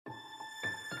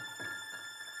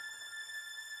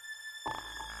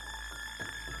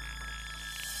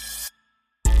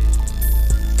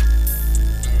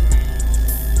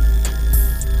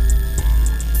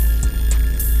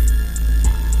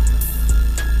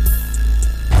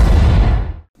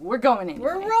we're going in.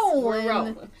 We're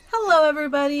rolling. Hello,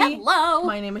 everybody. Hello.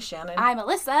 My name is Shannon. I'm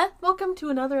Alyssa. Welcome to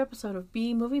another episode of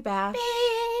B Movie Bash.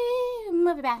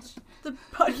 Movie Bash. The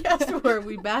podcast where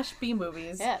we bash B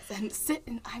movies. Yes,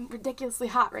 and I'm ridiculously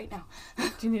hot right now.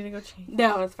 Do you need to go change?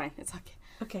 No, it's fine. It's okay.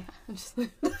 Okay. I'm just...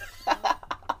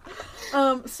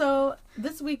 So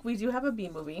this week we do have a B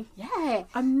movie. Yay.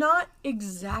 I'm not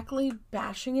exactly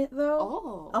bashing it, though.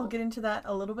 Oh. I'll get into that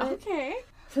a little bit. Okay.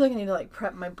 I feel like I need to,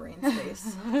 prep my brain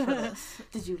space for this.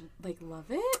 Did you, love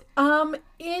it?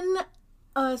 In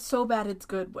a so bad it's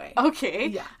good way. Okay.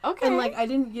 Yeah. Okay. And, I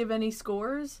didn't give any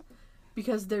scores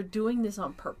because they're doing this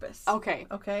on purpose. Okay.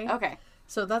 Okay? Okay.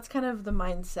 So that's kind of the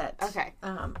mindset. Okay.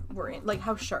 We're in. Like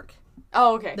House Shark.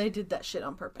 Oh, okay. They did that shit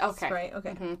on purpose. Okay. Right?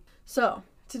 Okay. Mm-hmm. So,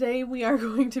 today we are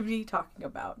going to be talking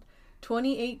about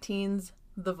 2018's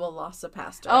The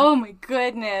VelociPastor. Oh my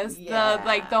goodness. Yeah.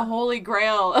 The holy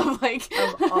grail of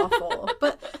Of awful.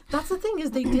 But that's the thing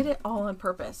is they did it all on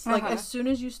purpose. Uh-huh. As soon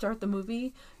as you start the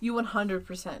movie, you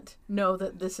 100% know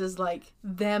that this is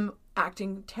them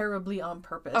acting terribly on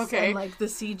purpose. Okay. And the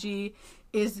CG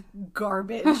is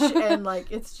garbage and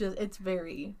it's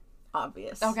very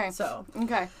obvious. Okay. So,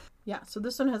 Okay. yeah, so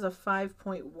this one has a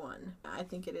 5.1. I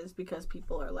think it is because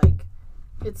people are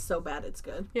it's so bad it's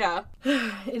good. Yeah.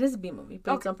 It is a B movie,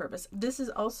 but it's Okay. on purpose. This is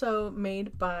also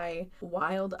made by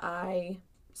Wild Eye.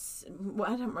 I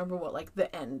don't remember what,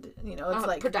 the end.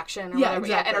 It's production or yeah, whatever. exactly.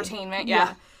 Yeah, entertainment.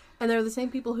 Yeah. And they're the same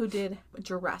people who did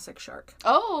Jurassic Shark.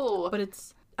 Oh. But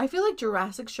I feel like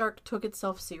Jurassic Shark took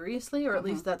itself seriously, or at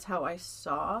least that's how I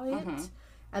saw it.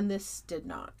 And this did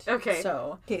not. Okay.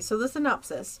 So the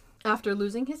synopsis. After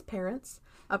losing his parents,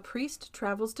 a priest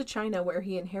travels to China where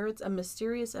he inherits a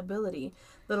mysterious ability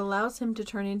that allows him to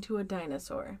turn into a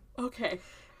dinosaur. Okay.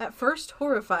 At first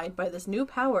horrified by this new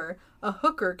power, a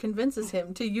hooker convinces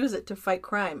him to use it to fight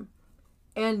crime.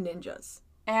 And ninjas.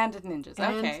 And ninjas.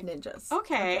 Okay. And ninjas.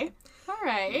 Okay. All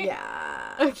right.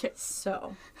 Yeah. Okay.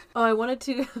 So, I wanted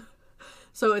to...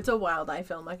 So it's a Wild Eye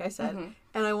film, like I said.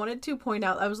 And I wanted to point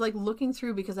out, I was looking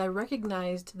through because I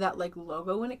recognized that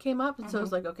logo when it came up. And so I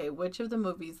was like, okay, which of the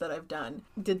movies that I've done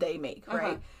did they make,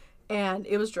 right? And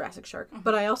it was Jurassic Shark.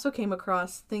 But I also came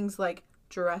across things like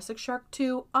Jurassic Shark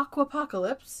 2,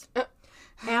 Aquapocalypse,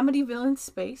 Amityville in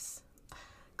Space,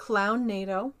 Clown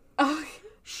NATO,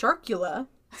 Sharkula,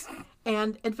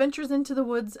 and Adventures into the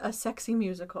Woods, a sexy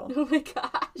musical. Oh my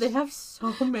gosh. They have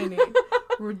so many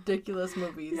ridiculous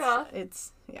movies. Yeah.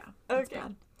 It's Okay.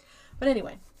 bad. But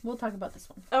anyway, we'll talk about this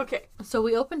one. Okay. So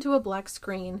we open to a black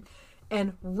screen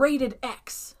and Rated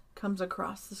X comes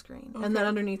across the screen. Okay. And then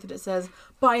underneath it says,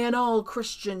 by an all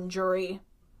Christian jury.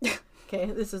 Okay,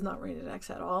 this is not Rated X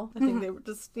at all. I think they were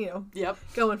just,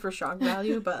 going for shock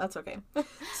value, but that's okay.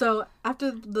 So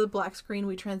after the black screen,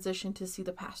 we transition to see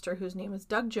the pastor, whose name is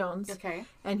Doug Jones. Okay.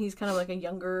 And he's kind of a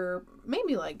younger,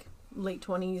 maybe late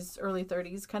 20s, early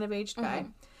 30s kind of aged guy.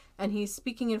 And he's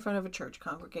speaking in front of a church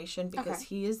congregation because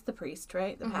he is the priest,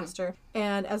 right? The pastor.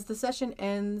 And as the session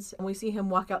ends, we see him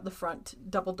walk out the front,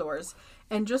 double doors.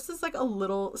 And just as a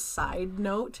little side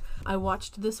note, I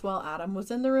watched this while Adam was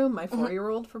in the room, my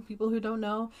 4-year-old, for people who don't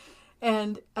know.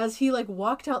 And as he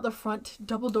walked out the front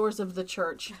double doors of the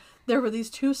church, there were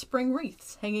these 2 spring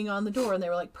wreaths hanging on the door. And they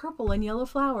were purple and yellow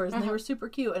flowers. And they were super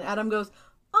cute. And Adam goes,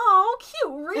 "Oh,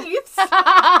 cute wreaths."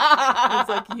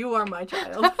 It's you are my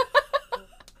child.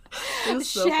 So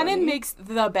Shannon funny. makes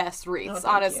the best wreaths, Oh,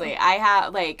 honestly. you. I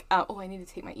have I need to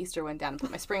take my Easter one down and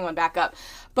put my spring one back up.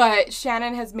 But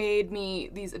Shannon has made me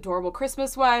these adorable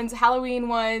Christmas ones, Halloween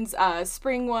ones,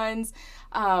 spring ones.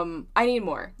 I need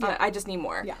more. Yeah. I just need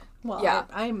more. Yeah. Well, Yeah.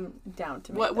 I'm down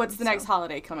to make What's the next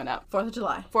holiday coming up? 4th of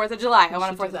July. 4th of July. I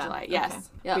want a should 4th do of that. July. Okay. Yes.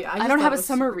 Yeah. But yeah, I I just don't thought have it a was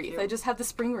summer super wreath. cute. I just have the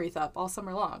spring wreath up all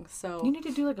summer long. So You need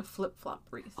to do a flip-flop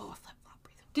wreath. Oh, flip-flop wreath.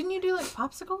 Didn't you do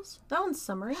popsicles? That one's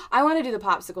summery. I want to do the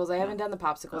popsicles. I haven't done the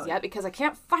popsicles yet because I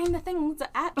can't find the things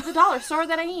at the dollar store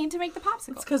that I need to make the popsicles.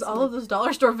 It's because all of those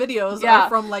dollar store videos Yeah. are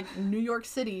from New York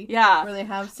City. Yeah. Where they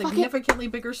have significantly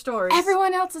bigger stores.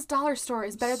 Everyone else's dollar store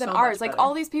is better than So ours. much better.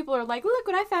 All these people are look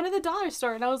what I found at the dollar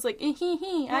store. And I was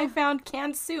I found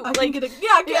canned soup. I can get a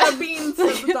can of beans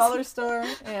at the dollar store.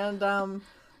 And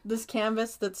this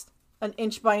canvas that's an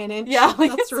inch by an inch. Yeah,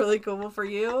 That's really cool for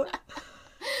you.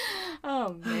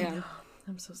 Oh, man.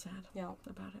 I'm so sad Yeah.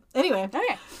 about it. Anyway,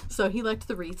 Okay. so he liked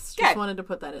the wreaths. Good. Just wanted to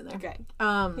put that in there. Okay.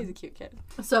 He's a cute kid.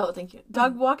 So, thank you.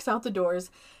 Doug walks out the doors,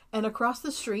 and across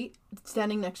the street,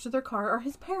 standing next to their car, are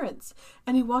his parents.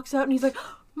 And he walks out, and he's like,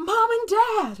 "Mom and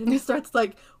Dad!" And he starts,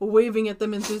 waving at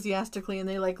them enthusiastically, and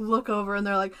they, look over, and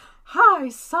they're like, "Hi,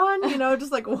 son!"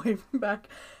 Just, waving back.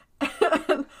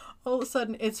 And all of a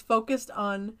sudden, it's focused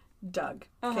on Doug.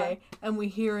 Okay, and we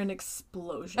hear an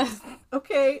explosion.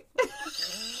 Okay.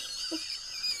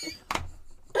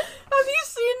 Have you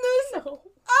seen this? No.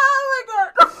 Oh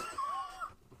my god.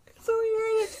 So we hear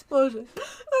an explosion.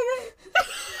 Okay.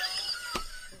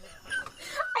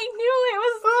 I knew it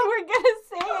was, you were gonna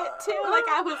say it too. Like,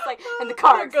 I was like, and the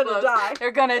car They're gonna explodes. die.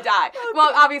 They're gonna die. Okay.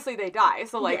 Well, obviously they die,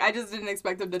 so like, I just didn't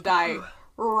expect them to die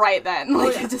right then.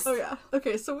 Like, Oh yeah.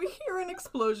 Okay, so we hear an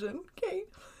explosion. Okay.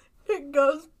 It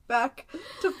goes back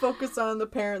to focus on the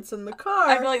parents in the car.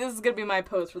 I feel like this is gonna be my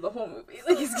pose for the whole movie.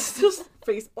 Like, it's just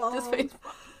baseball. Just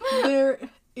baseball. There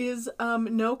is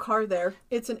no car there.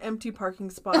 It's an empty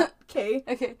parking spot. Okay.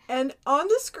 Okay. And on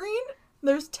the screen,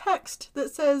 there's text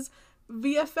that says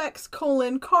VFX :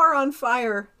 car on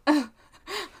fire. So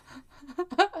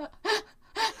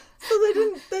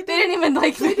they didn't even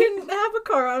like. They didn't have a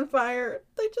car on fire.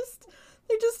 They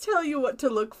just tell you what to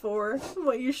look for,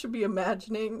 what you should be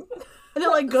imagining. And it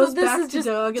like goes back to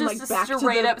Doug and like back to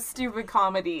straight up stupid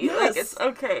comedy. Yes. Like, it's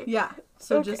okay. Yeah.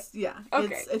 So okay.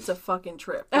 Okay. It's a fucking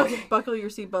trip. Okay. Buckle your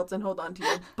seatbelts and hold on to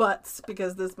your butts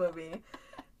because this movie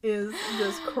is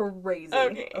just crazy.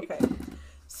 Okay.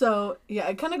 So, yeah,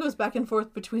 it kind of goes back and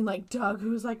forth between, like, Doug,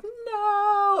 who's like,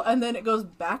 no! And then it goes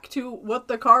back to what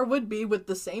the car would be with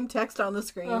the same text on the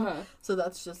screen. So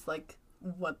that's just, like,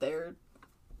 what they're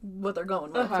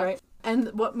going with, right? And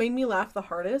what made me laugh the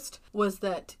hardest was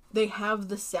that they have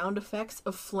the sound effects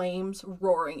of flames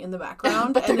roaring in the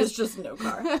background, and it's just no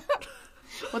car. Well,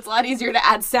 it's a lot easier to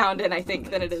add sound in, I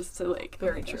think, than it is to, like...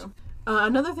 Very true.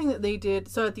 Another thing that they did,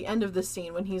 so at the end of this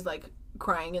scene, when he's, like,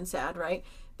 crying and sad, right?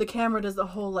 The camera does the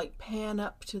whole, like, pan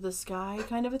up to the sky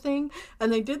kind of a thing.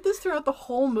 And they did this throughout the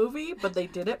whole movie, but they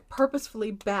did it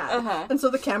purposefully bad. And so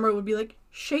the camera would be, like,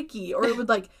 shaky, or it would,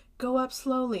 like, go up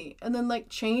slowly, and then, like,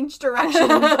 change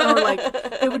directions, or, like,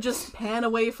 it would just pan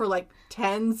away for, like,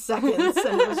 10 seconds,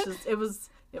 and it was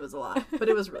a lot. But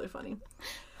it was really funny.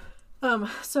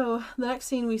 So the next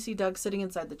scene, we see Doug sitting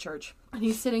inside the church, and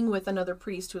he's sitting with another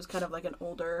priest who's kind of like an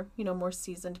older, more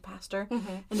seasoned pastor,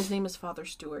 and his name is Father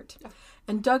Stewart.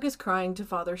 And Doug is crying to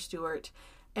Father Stewart,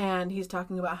 and he's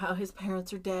talking about how his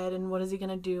parents are dead, and what is he going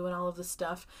to do, and all of this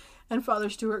stuff. And Father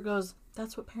Stewart goes,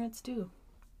 "That's what parents do.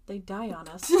 They die on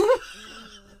us."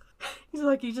 He's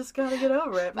like, you just gotta get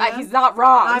over it, man. He's not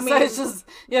wrong. I mean, so it's just,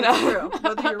 It's true.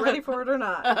 Whether you're ready for it or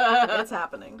not, it's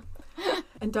happening.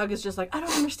 And Doug is just like, I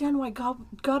don't understand why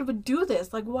God would do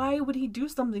this. Like, why would he do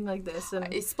something like this?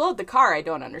 And explode the car, I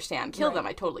don't understand. Kill them,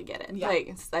 I totally get it. Yeah.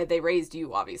 Like, they raised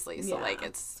you, obviously. So, like,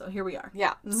 it's... So here we are.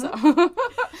 Yeah, so...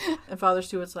 And Father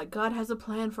Stewart's like, God has a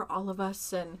plan for all of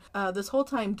us. And this whole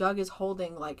time, Doug is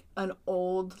holding, like, an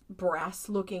old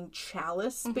brass-looking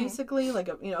chalice, basically. Like,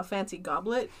 a fancy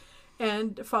goblet.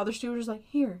 And Father Stewart is like,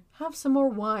 here, have some more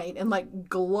wine. And, like,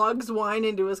 glugs wine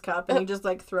into his cup. And he just,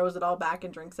 like, throws it all back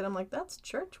and drinks it. I'm like, that's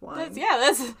church wine.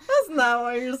 That's not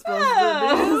what you're supposed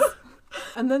to do.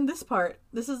 And then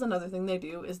this is another thing they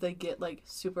do, is they get, like,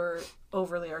 super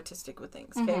overly artistic with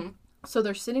things, okay? So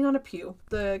they're sitting on a pew.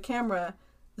 The camera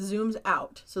zooms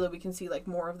out so that we can see, like,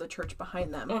 more of the church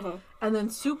behind them. And then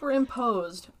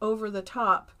superimposed over the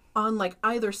top on, like,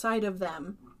 either side of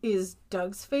them is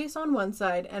Doug's face on one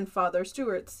side and Father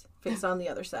Stewart's face on the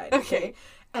other side. Okay.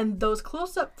 And those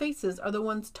close-up faces are the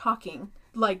ones talking,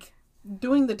 like,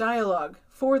 doing the dialogue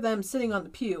for them sitting on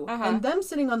the pew. And them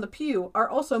sitting on the pew are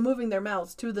also moving their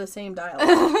mouths to the same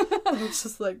dialogue. And it's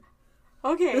just like,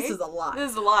 okay, this is a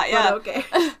lot. Yeah. But okay.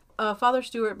 Father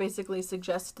Stewart basically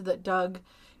suggests that Doug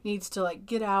needs to, like,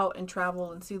 get out and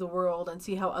travel and see the world and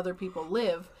see how other people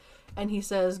live. And he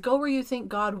says, go where you think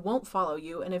God won't follow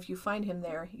you, and if you find him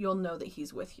there, you'll know that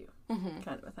he's with you.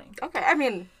 Kind of a thing. Okay, I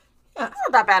mean, that's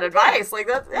not that bad advice. Like,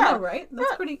 that's, yeah. Right?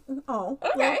 That's pretty,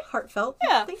 heartfelt.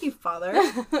 Yeah. Thank you, Father.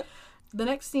 The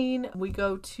next scene, we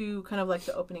go to kind of like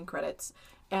the opening credits,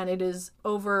 and it is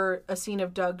over a scene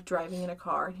of Doug driving in a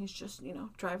car, and he's just,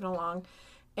 driving along.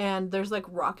 And there's, like,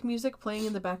 rock music playing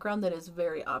in the background that is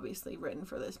very obviously written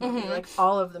for this movie. Like,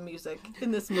 all of the music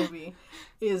in this movie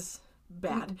is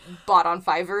bad. Bought on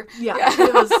Fiverr. Yeah.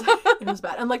 It was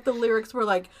bad. And, like, the lyrics were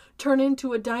like, turn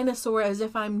into a dinosaur as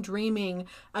if I'm dreaming.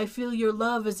 I feel your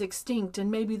love is extinct,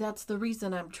 and maybe that's the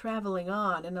reason I'm traveling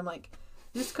on. And I'm like,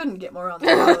 this couldn't get more on the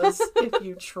nose if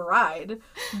you tried.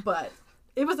 But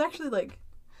it was actually, like,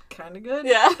 kind of good.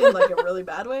 Yeah. In, like, a really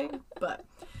bad way. But...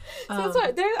 So that's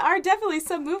why there are definitely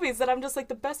some movies that I'm just like,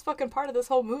 the best fucking part of this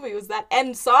whole movie was that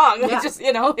end song. Like, just,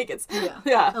 like, it's...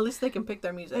 Yeah. At least they can pick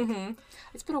their music.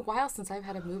 It's been a while since I've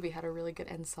had a movie had a really good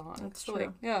end song. That's true. Like,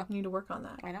 yeah. You need to work on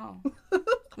that. I know.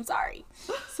 I'm sorry.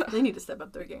 So, they need to step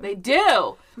up their game. They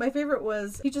do! My favorite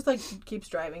was, he just, like, keeps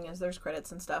driving as there's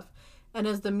credits and stuff. And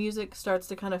as the music starts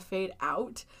to kind of fade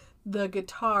out, the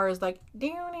guitar is like,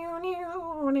 and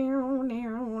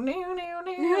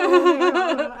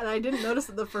I didn't notice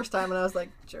it the first time, and I was like,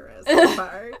 Jurassic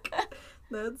Park.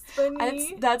 That's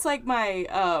funny. That's like my,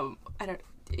 I don't,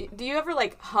 do you ever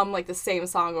like hum like the same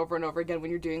song over and over again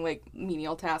when you're doing like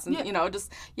menial tasks and you know,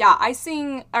 just I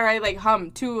sing or I like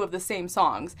hum 2 of the same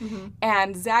songs,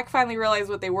 and Zach finally realized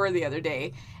what they were the other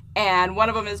day, and one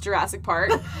of them is Jurassic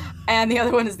Park and the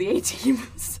other one is the A-Team.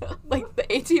 So, like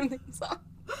the A-Team theme song.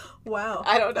 Wow.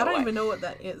 I don't know. I don't even know what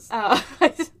that is.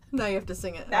 Now you have to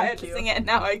sing it. Now I have to sing it and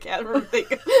now I can't remember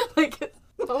like,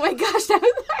 oh my gosh, that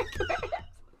was that.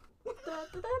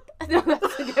 No,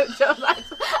 that's a good joke.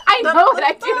 I know it.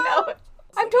 I do know it.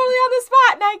 I'm totally on the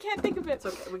spot and I can't think of it. It's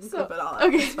okay. We can clip it all out.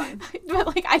 Okay. It's fine. But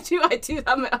like I do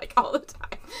them like all the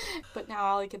time. But now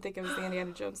all I can think of is the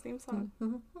Indiana Jones theme song.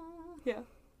 Yeah.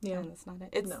 And that's not it.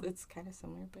 It's kind of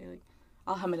similar, but like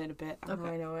I'll hum it in a bit. I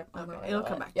know it. It'll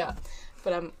come back. Yeah.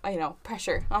 But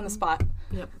pressure on the spot.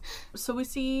 Yep. So we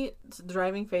see the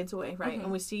driving fades away, right?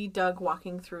 And we see Doug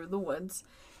walking through the woods.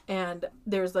 And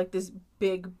there's like this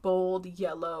big, bold,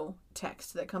 yellow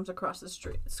text that comes across the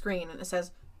screen, and it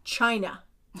says, China.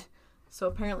 So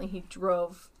apparently he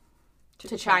drove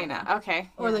to China.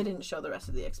 Okay. Or they didn't show the rest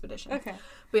of the expedition. Okay.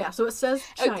 But yeah, so it says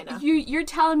China. You're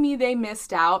telling me they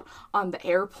missed out on the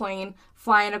airplane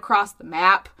flying across the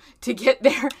map to get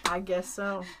there? I guess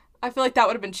so. I feel like that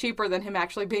would have been cheaper than him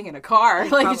actually being in a car.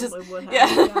 Like Probably just would have.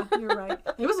 Yeah, you're right.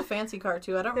 It was a fancy car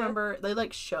too. I don't remember. They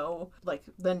like show like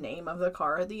the name of the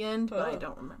car at the end, but I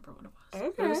don't remember what it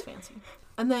was. Okay. It was fancy.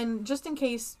 And then just in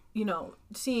case,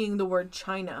 seeing the word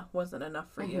China wasn't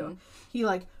enough for you, he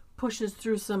like pushes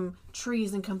through some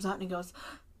trees and comes out and he goes,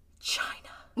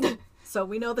 China. So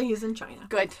we know that he's in China.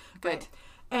 Good. Right.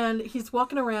 And he's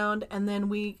walking around, and then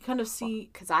we kind of see,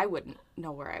 because I wouldn't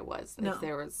know where I was if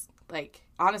there was. Like,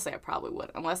 honestly, I probably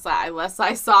would. Unless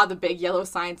I saw the big yellow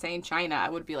sign saying China, I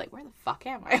would be like, where the fuck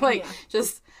am I? Like,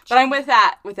 but I'm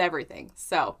with everything.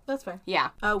 So. That's fair. Yeah.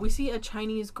 We see a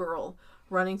Chinese girl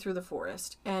running through the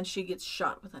forest, and she gets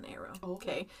shot with an arrow. Oh.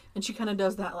 Okay. And she kind of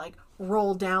does that, like,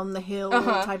 roll down the hill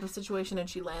type of situation, and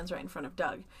she lands right in front of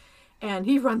Doug. And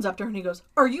he runs up to her and he goes,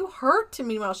 "Are you hurt?" And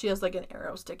meanwhile, she has like an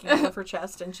arrow sticking out of her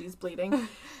chest and she's bleeding.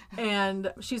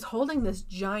 And she's holding this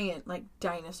giant like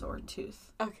dinosaur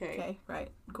tooth. Okay,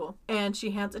 right, cool. And she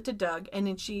hands it to Doug, and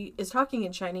then she is talking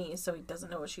in Chinese, so he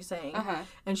doesn't know what she's saying.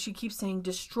 And she keeps saying,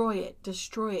 destroy it.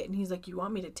 And he's like, "You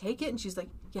want me to take it?" And she's like,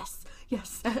 yes,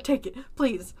 take it,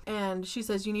 please. And she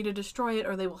says, "You need to destroy it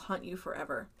or they will hunt you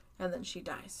forever." And then she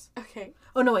dies. Okay.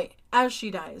 Oh, no, wait. As she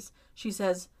dies, she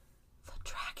says, "The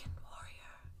dragon."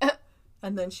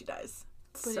 And then she dies.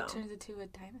 But it turns into a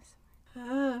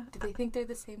dinosaur. Do they think they're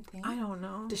the same thing? I don't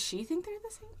know. Does she think they're the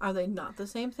same? Are they not the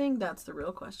same thing? That's the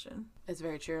real question. It's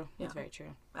very true. Yeah. It's very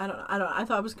true. I don't know. I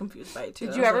thought I was confused by it too.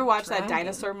 Did you ever watch that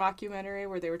dinosaur mockumentary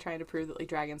where they were trying to prove that like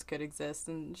dragons could exist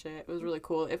and shit? It was really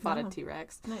cool. It fought a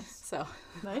T-Rex. Nice. So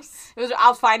nice. It was.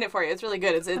 I'll find it for you. It's really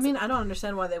good. It's I mean, I don't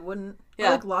understand why they wouldn't. Yeah.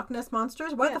 I like Loch Ness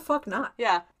monsters. Why the fuck not?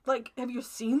 Yeah. Like, have you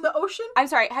seen the ocean? I'm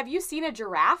sorry. Have you seen a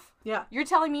giraffe? Yeah. You're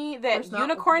telling me that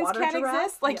unicorns can't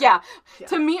exist? Like, yeah.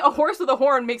 To me, a horse with a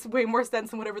horn makes way more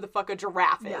sense than whatever the fuck a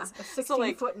giraffe is. Yeah. A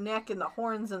 16-foot neck and the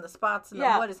horns and the spots and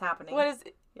what is happening? What is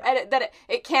that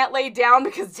it can't lay down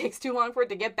because it takes too long for it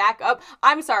to get back up?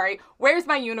 I'm sorry. Where's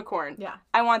my unicorn? Yeah.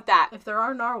 I want that. If there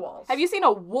are narwhals. Have you seen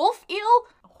a wolf eel?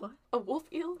 What? A wolf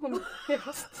eel? I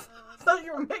thought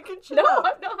you were making shit No, up.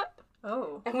 I'm not.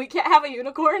 Oh. And we can't have a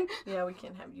unicorn? Yeah, we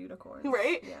can't have unicorns.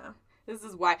 Right? Yeah. This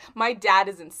is why my dad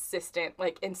is insistent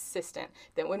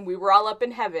that when we were all up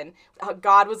in heaven,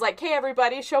 God was like, "Hey,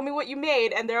 everybody, show me what you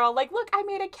made." And they're all like, "Look, I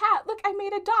made a cat. Look, I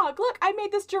made a dog. Look, I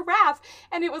made this giraffe."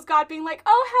 And it was God being like,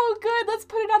 "Oh, how good. Let's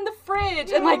put it on the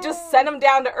fridge." And like just send them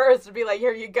down to earth to be like,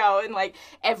 "Here you go." And like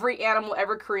every animal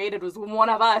ever created was one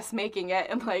of us making it.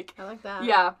 And like, I like that.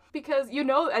 Yeah. Because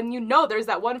there's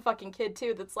that one fucking kid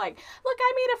too that's like, "Look,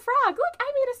 I made a frog. Look,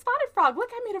 I made a spotted frog. Look,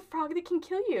 I made a frog that can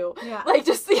kill you." Yeah. Like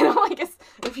just, like it's...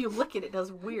 If you lick it, it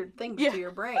does weird things to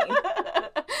your brain.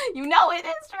 It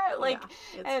is true. Like,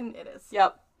 it is.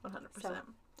 Yep. 100%. So,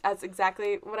 that's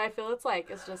exactly what I feel it's like.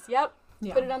 It's just,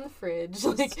 put it on the fridge.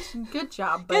 Like, good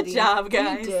job, buddy. Good job,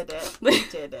 guys. We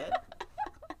did it.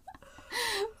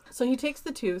 So he takes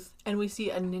the tooth, and we see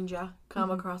a ninja come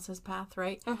across his path,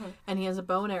 right? And he has a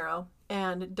bow and arrow,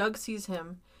 and Doug sees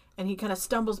him, and he kind of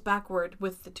stumbles backward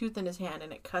with the tooth in his hand,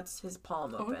 and it cuts his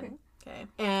palm open. Okay.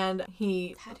 And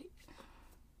he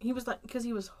was like, because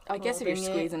he was I guess if you're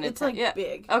squeezing it, it's like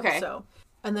big. Okay. So,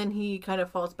 and then he kind of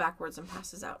falls backwards and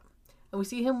passes out. And we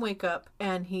see him wake up,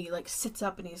 and he, like, sits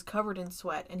up, and he's covered in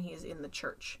sweat, and he is in the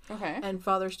church. Okay. And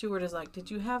Father Stewart is like, did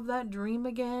you have that dream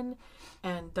again?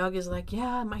 And Doug is like,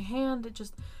 yeah, my hand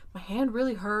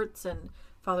really hurts. And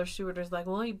Father Stewart is like,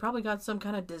 well, you probably got some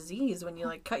kind of disease when you,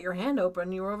 like, cut your hand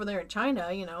open. You were over there in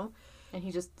China, you know. And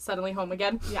he just suddenly home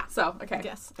again? Yeah. So, okay.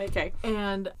 Yes. Okay.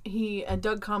 And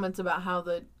Doug comments about how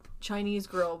the Chinese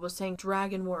girl was saying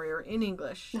Dragon Warrior in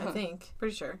English, I think.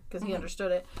 Pretty sure, because he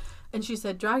understood it. And she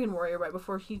said Dragon Warrior right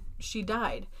before she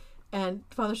died. And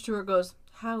Father Stewart goes,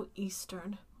 how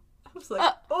Eastern. I was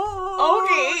like, oh,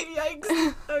 okay.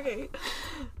 Yikes. Okay.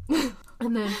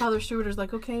 And then Father Stewart is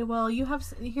like, okay, well, you have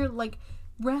here, like,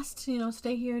 rest, you know,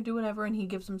 stay here, do whatever. And he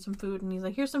gives him some food, and he's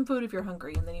like, here's some food if you're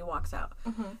hungry. And then he walks out.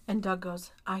 And Doug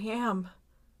goes, I am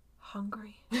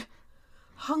hungry.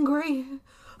 Hungry.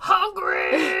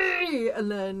 And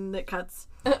then it cuts.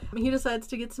 He decides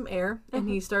to get some air, and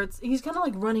he's kind of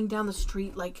like running down the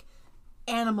street, like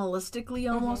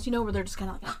animalistically almost, you know, where they're just kind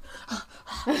of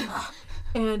like,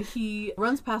 and he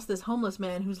runs past this homeless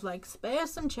man who's like, spare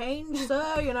some change,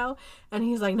 sir, you know, and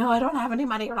he's like, no, I don't have any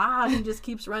money, and he just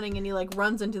keeps running, and he like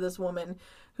runs into this woman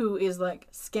who is like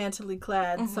scantily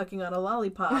clad, sucking on a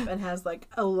lollipop, and has like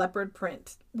a leopard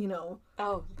print, you know.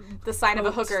 Oh, the sign of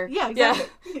a hooker. Yeah, exactly.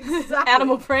 Yeah. Exactly.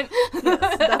 Animal print.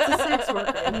 Yes, that's a sex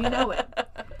worker, and you know it.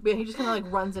 But he just kind of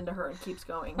like runs into her and keeps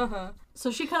going.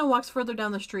 So she kind of walks further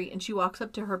down the street, and she walks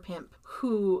up to her pimp,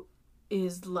 who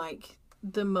is like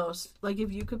the most, like,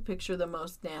 if you could picture the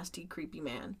most nasty, creepy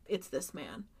man, it's this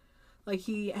man. Like,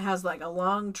 he has like a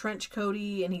long trench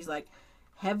coaty, and he's like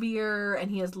heavier,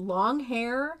 and he has long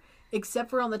hair, except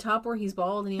for on the top where he's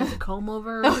bald and he has a comb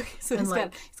over. Okay, so he's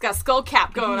got a skull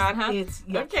cap going on, huh? It's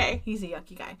yucky. Okay. He's a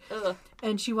yucky guy. Ugh.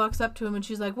 And she walks up to him, and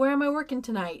she's like, where am I working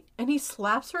tonight? And he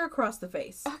slaps her across the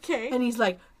face. Okay. And he's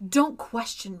like, don't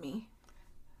question me.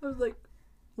 I was like,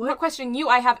 what? I'm not questioning you.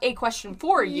 I have a question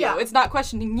for you. Yeah. It's not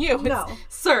questioning you. It's, No.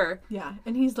 sir. Yeah.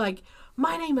 And he's like,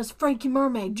 my name is Frankie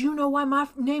Mermaid. Do you know why my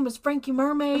name is Frankie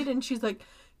Mermaid? And she's like,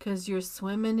 because you're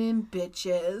swimming in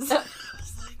bitches. I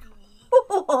was like,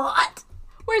 what?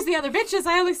 Where's the other bitches?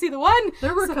 I only see the one.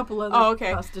 There were a couple other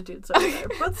okay. prostitutes over there.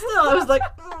 But still, I was like,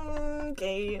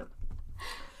 okay.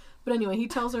 But anyway, he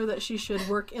tells her that she should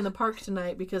work in the park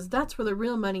tonight because that's where the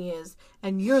real money is.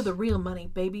 And you're the real money,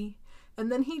 baby.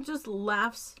 And then he just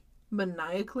laughs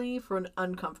maniacally for an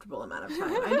uncomfortable amount of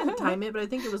time. I didn't time it, but I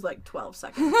think it was like 12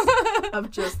 seconds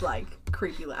of just like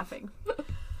creepy laughing.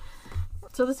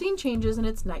 So the scene changes, and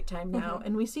it's nighttime now,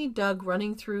 and we see Doug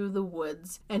running through the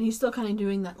woods, and he's still kind of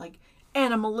doing that like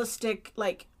animalistic,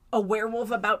 like a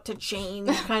werewolf about to change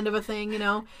kind of a thing, you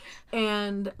know?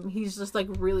 And he's just like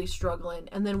really struggling.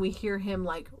 And then we hear him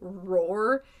like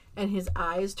roar, and his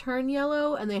eyes turn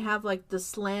yellow, and they have like the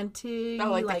slanted,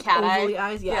 like the cat oval-y eye.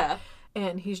 eyes. Yeah.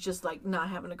 And he's just like not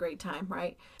having a great time,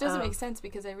 right? Doesn't make sense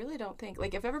because I really don't think,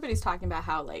 like, if everybody's talking about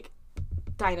how like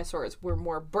dinosaurs were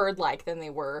more bird-like than they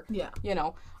were, you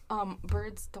know,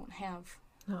 birds don't have.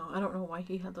 No, I don't know why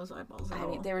he had those eyeballs at all. I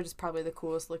mean, they were just probably the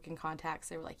coolest looking contacts.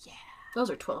 They were like, yeah. Those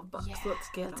are $12. Yeah, Let's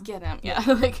get them. Yeah,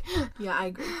 like. Yeah, I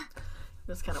agree.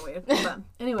 That's kind of weird. But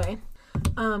anyway,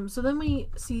 so then we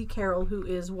see Carol, who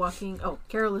is walking. Oh,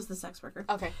 Carol is the sex worker.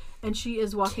 Okay. And she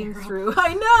is walking through.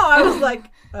 I know. I was like,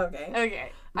 okay.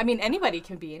 Okay. I mean, anybody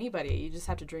can be anybody. You just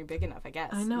have to dream big enough, I guess.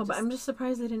 I know, but I'm just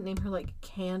surprised they didn't name her like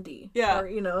Candy. Yeah. Or,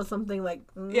 you know, something like.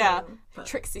 But...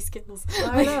 Trixie Skills.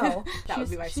 I know. That would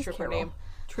be my stripper name.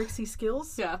 Trixie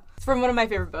Skills? Yeah. It's from one of my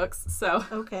favorite books, so.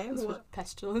 Okay.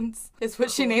 Pestilence is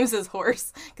what she names his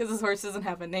horse, because his horse doesn't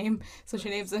have a name, so she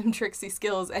names him Trixie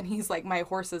Skills, and he's like, my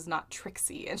horse is not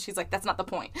Trixie, and she's like, that's not the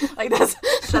point. Like, that's...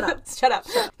 Shut up. Shut up.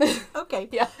 Okay.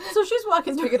 Yeah. So she's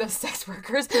walking through... Speaking of sex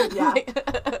workers. Yeah.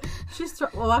 She's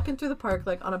walking through the park,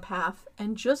 like, on a path,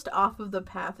 and just off of the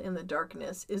path in the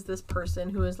darkness is this person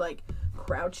who is, like,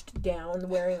 crouched down,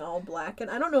 wearing all black,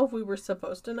 and I don't know if we were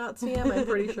supposed to not see him. I'm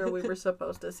pretty sure we were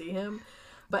supposed to see him.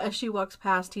 But as she walks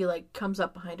past, he, like, comes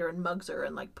up behind her and mugs her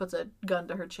and, like, puts a gun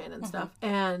to her chin and stuff.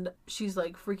 And she's,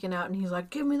 like, freaking out, and he's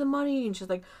like, give me the money. And she's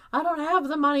like, I don't have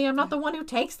the money. I'm not the one who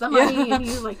takes the money. And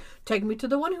he's like, take me to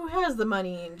the one who has the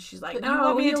money. And she's like, no, you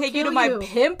want me to take you to my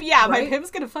pimp? Yeah, right? My pimp's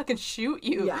gonna fucking shoot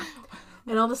you. Yeah.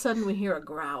 And all of a sudden, we hear a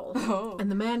growl. Oh. And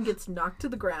the man gets knocked to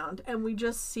the ground, and we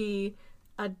just see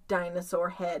a dinosaur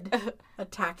head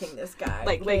attacking this guy.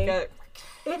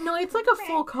 It's like a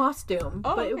full costume,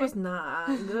 but it was not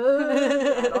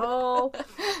good at all.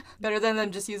 Better than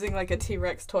them just using like a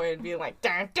T-Rex toy and being like,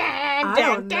 dun, dun, I dun,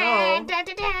 don't know. dun, dun,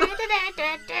 dun, dun,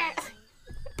 dun, dun,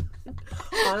 dun.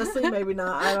 Honestly, maybe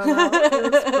not. I don't know.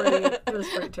 It was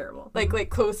pretty terrible. Like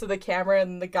close to the camera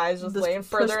and the guy's just laying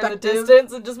further in the perspective.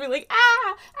 distance and just be like,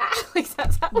 like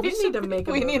that's how We need to make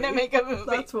a movie. We need to make a movie.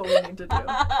 That's what we need to do.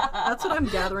 That's what I'm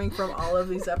gathering from all of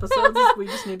these episodes is we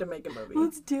just need to make a movie.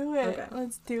 Let's do it. Okay.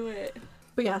 Let's do it.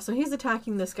 But yeah, so he's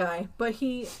attacking this guy, but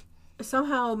he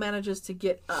somehow manages to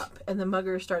get up and the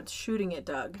mugger starts shooting at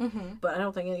Doug, but I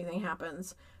don't think anything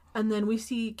happens. And then we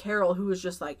see Carol, who is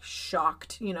just like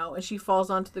shocked, and she falls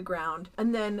onto the ground.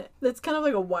 And then it's kind of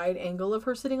like a wide angle of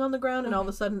her sitting on the ground, and all of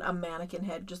a sudden a mannequin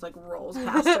head just like rolls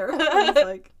past her. And it's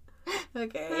like,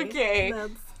 okay,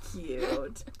 that's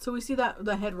cute. So we see that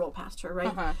the head roll past her,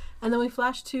 right? And then we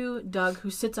flash to Doug, who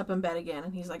sits up in bed again,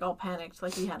 and he's like all panicked,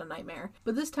 like he had a nightmare.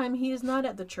 But this time he is not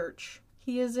at the church.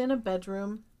 He is in a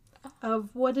bedroom of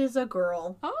what is a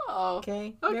girl. Oh.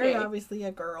 Okay. Very obviously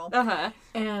a girl.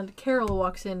 And Carol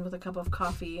walks in with a cup of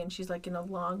coffee, and she's like in a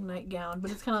long nightgown, but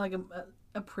it's kind of like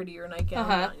a prettier nightgown,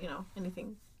 not,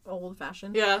 anything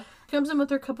old-fashioned. Yeah. Comes in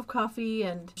with her cup of coffee,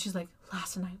 and she's like,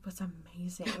 last night was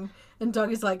amazing. And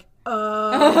Doug is like,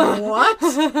 what?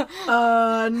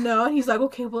 No. And he's like,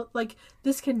 okay, well, like,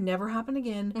 this can never happen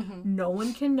again. No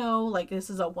one can know. Like,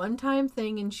 this is a one-time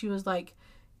thing. And she was like,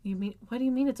 what do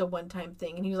you mean it's a one-time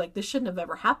thing? And he was like, this shouldn't have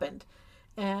ever happened.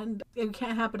 And it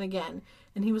can't happen again.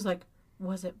 And he was like,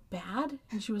 was it bad?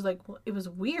 And she was like, well, it was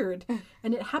weird.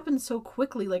 And it happened so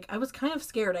quickly. Like, I was kind of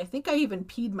scared. I think I even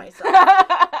peed myself.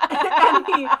 And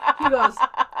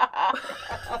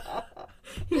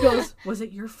he goes, was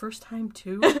it your first time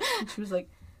too? And she was like,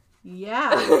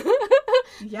 yeah,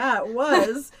 it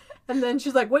was. And then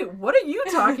she's like, wait, what are you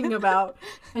talking about?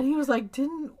 And he was like,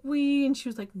 didn't we? And she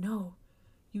was like, no.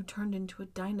 You turned into a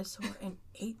dinosaur and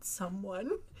ate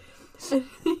someone. And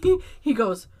he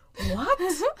goes, what?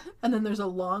 And then there's a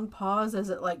long pause as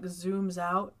it like zooms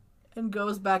out and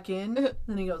goes back in. And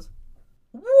then he goes,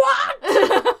 what?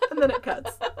 And then it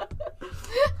cuts.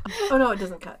 Oh no, it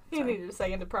doesn't cut. You needed a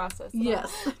second to process.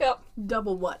 Yes. Yep.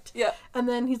 Double what? Yep. And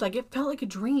then he's like, it felt like a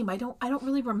dream. I don't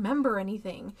really remember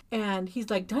anything. And he's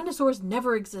like, dinosaurs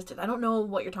never existed. I don't know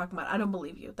what you're talking about. I don't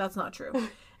believe you. That's not true.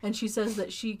 And she says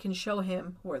that she can show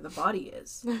him where the body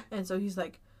is. And so he's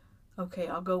like, okay,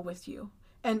 I'll go with you.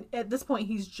 And at this point,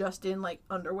 he's just in like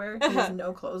underwear. He has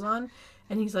no clothes on.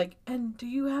 And he's like, and do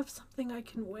you have something I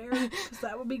can wear? Because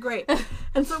that would be great.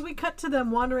 And so we cut to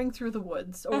them wandering through the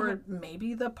woods, or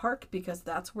maybe the park, because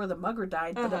that's where the mugger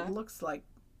died, but it looks like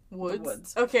the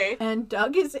woods. Okay. And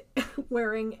Doug is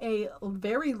wearing a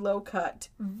very low-cut,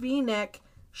 V-neck,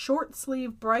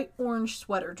 short-sleeve, bright orange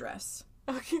sweater dress.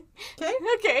 Okay.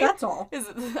 That's all.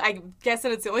 I'm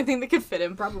guessing it's the only thing that could fit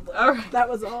him. Probably. All right. That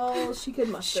was all she could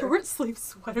muster. Short sleeve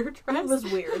sweater dress. It was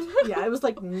weird. Yeah, it was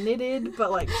like knitted,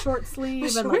 but like short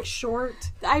sleeve and like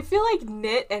short. I feel like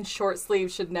knit and short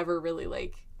sleeve should never really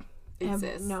like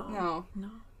exist. No.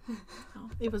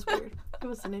 It was weird. It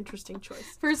was an interesting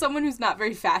choice. For someone who's not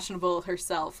very fashionable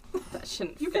herself, that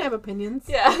shouldn't You fit. can have opinions.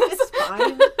 Yeah. It's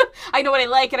fine. I know what I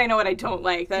like and I know what I don't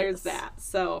like. There's that.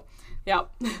 So, yeah.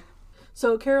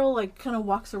 So Carol like kind of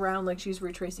walks around like she's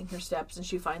retracing her steps, and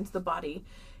she finds the body,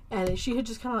 and she had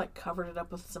just kind of like covered it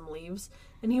up with some leaves.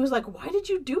 And he was like, why did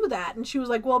you do that? And she was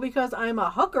like, well, because I'm a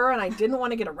hooker and I didn't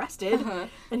want to get arrested.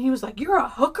 And he was like, you're a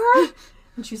hooker?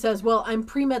 And she says, well, I'm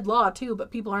pre-med law too, but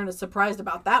people aren't as surprised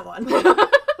about that one.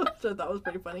 So that was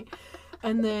pretty funny.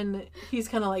 And then he's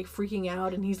kind of like freaking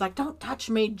out, and he's like, don't touch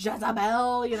me,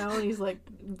 Jezebel, and he's like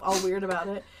all weird about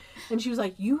it. And she was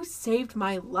like, you saved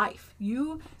my life.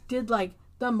 You did like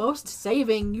the most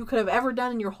saving you could have ever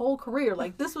done in your whole career.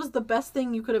 Like, this was the best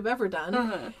thing you could have ever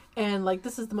done. And like,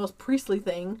 this is the most priestly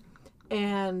thing.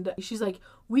 And she's like,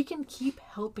 we can keep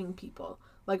helping people.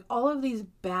 Like, all of these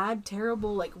bad,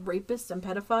 terrible, like, rapists and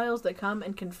pedophiles that come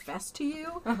and confess to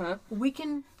you, we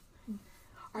can...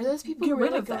 Are those people get rid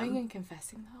really of them. going and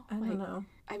confessing, though? I don't know.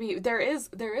 I mean, there is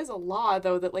a law,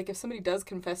 though, that, like, if somebody does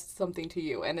confess something to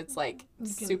you and it's, like,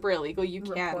 super illegal, you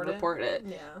can report it.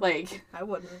 Yeah. Like... I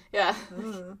wouldn't. Yeah.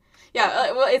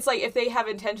 Yeah, well, it's like, if they have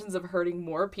intentions of hurting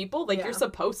more people, like, you're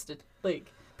supposed to,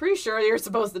 like... Pretty sure you're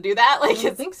supposed to do that. Like, I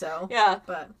think so. Yeah.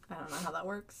 But I don't know how that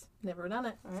works. Never done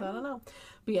it. So I don't know.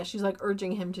 But yeah, she's like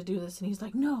urging him to do this, and he's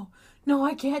like, no,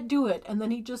 I can't do it. And then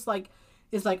he just like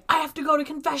is like, I have to go to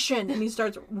confession, and he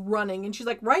starts running, and she's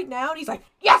like, right now? And he's like,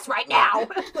 yes, right now.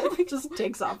 Like, just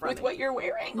takes off running. With what you're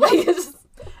wearing. Like,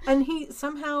 and he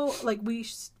somehow like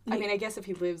I mean, I guess if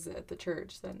he lives at the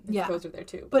church, then his clothes are there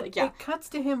too. But like, yeah. It cuts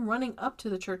to him running up to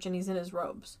the church, and he's in his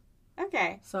robes.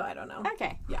 Okay. So I don't know.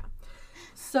 Okay. Yeah.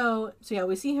 So yeah,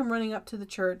 we see him running up to the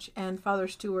church, and Father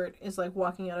Stewart is like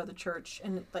walking out of the church,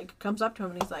 and like comes up to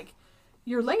him, and he's like,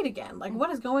 "You're late again. Like, what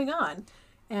is going on?"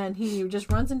 And he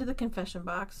just runs into the confession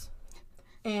box.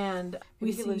 And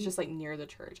Maybe he lives just like near the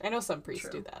church. I know some priests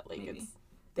do that. Like maybe.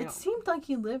 it seemed like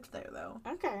he lived there though.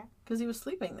 Okay. Because he was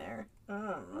sleeping there. I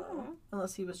don't know.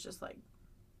 Unless he was just like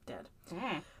dead.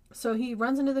 Mm. So he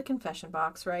runs into the confession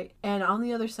box, right? And on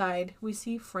the other side, we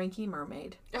see Frankie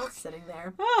Mermaid sitting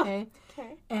there. Okay.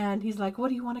 And he's like, what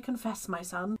do you want to confess, my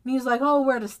son? And he's like, oh,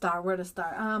 where to start?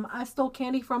 I stole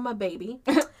candy from a baby.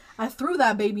 I threw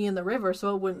that baby in the river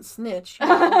so it wouldn't snitch. You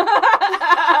know?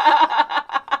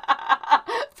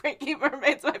 Frankie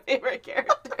Mermaid's my favorite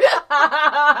character.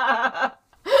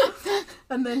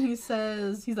 And then he's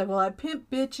like, well, I pimp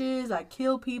bitches, I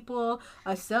kill people,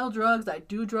 I sell drugs, I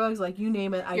do drugs, like, you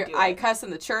name it, I cuss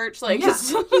in the church, like,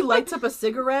 just... He lights up a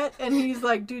cigarette, and he's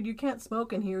like, dude, you can't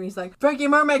smoke in here. He's like, Frankie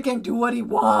Mermaid can do what he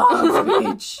wants,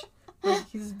 bitch. Like,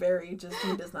 he's very he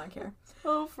does not care.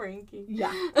 Oh, Frankie.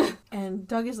 Yeah. And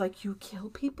Doug is like, you kill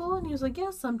people? And he was like,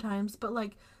 yeah, sometimes, but,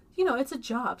 like, you know, it's a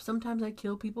job. Sometimes I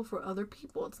kill people for other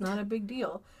people. It's not a big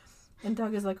deal. And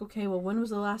Doug is like, okay, well, when was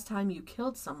the last time you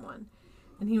killed someone?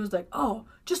 And he was like, oh,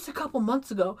 just a couple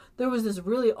months ago, there was this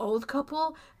really old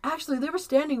couple. Actually, they were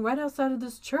standing right outside of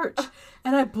this church.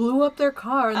 And I blew up their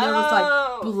car, and there was,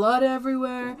 like, blood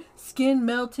everywhere, skin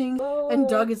melting. And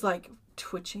Doug is, like,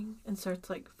 twitching and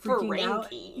starts, like, freaking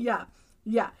out.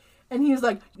 Yeah. And he was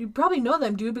like, you probably know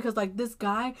them, dude, because, like, this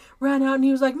guy ran out and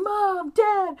he was like, Mom,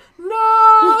 Dad, no!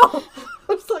 I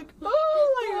was like,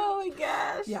 oh my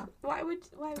gosh. Yeah. Why would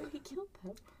he kill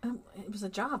them? It was a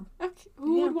job. Okay.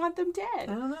 Who would want them dead?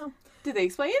 I don't know. Did they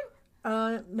explain?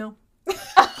 No.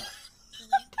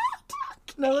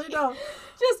 No, they don't.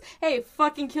 Just, hey,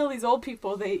 fucking kill these old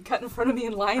people they cut in front of me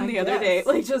in line the other day.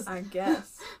 Like, just... I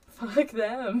guess. Fuck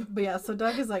them. But yeah, so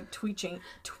Doug is, like, twitching.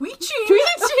 Twitching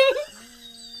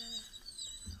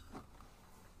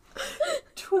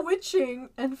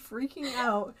and freaking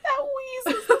out. That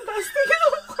wheeze is the best thing in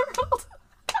the world.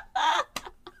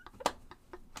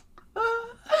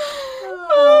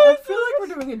 I feel like we're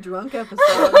doing a drunk episode,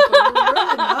 but we're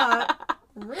really not.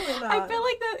 Really not. I feel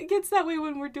like that gets that way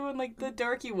when we're doing like the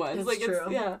darky ones. It's like true.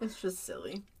 It's just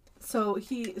silly. So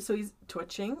he's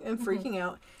twitching and freaking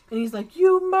out, and he's like,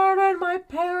 "You murdered my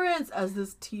parents!" As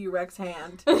this T-Rex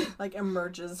hand like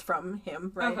emerges from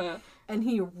him, right? And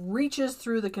he reaches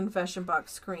through the confession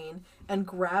box screen and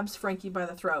grabs Frankie by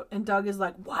the throat. And Doug is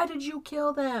like, "Why did you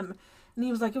kill them?" And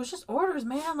he was like, "It was just orders,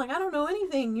 man. Like, I don't know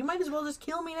anything. You might as well just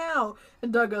kill me now."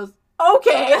 And Doug goes,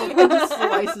 "Okay," and just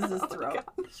slices his throat.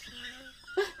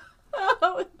 Oh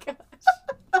my gosh.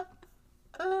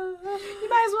 You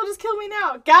might as well just kill me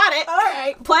now. Got it. All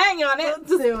right. Planning on it.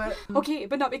 Let's do it. Okay,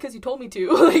 but not because you told me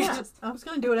to. Like, I was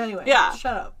going to do it anyway. Yeah.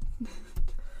 Shut up.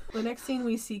 The next scene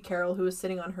we see Carol, who is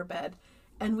sitting on her bed,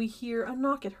 and we hear a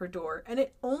knock at her door, and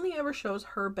it only ever shows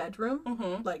her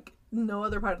bedroom, like no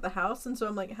other part of the house. And so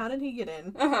I'm like, how did he get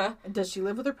in? Does she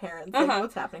live with her parents? Like,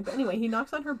 what's happening? But anyway, he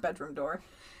knocks on her bedroom door,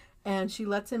 and she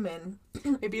lets him in.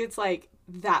 Maybe it's like,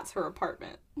 that's her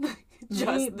apartment. But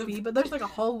there's like a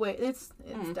hallway. It's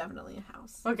definitely a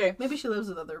house. Okay. Maybe she lives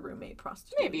with other roommate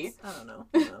prostitutes. Maybe. I don't know.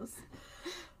 Who knows?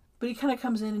 But he kind of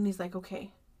comes in and he's like,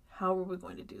 okay, how are we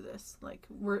going to do this? Like,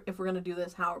 if we're going to do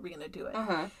this, how are we going to do it?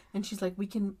 And she's like, we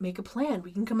can make a plan.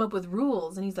 We can come up with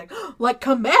rules. And he's like, oh, like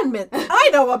commandments. I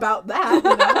know about that.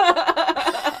 You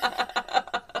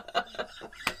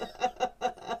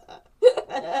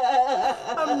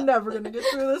know? I'm never going to get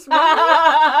through this movie.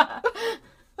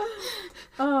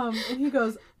 And he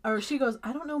goes, or she goes,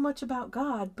 I don't know much about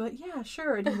God, but yeah,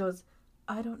 sure. And he goes,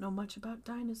 I don't know much about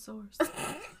dinosaurs.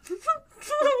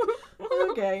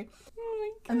 Okay.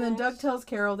 Oh, and then Doug tells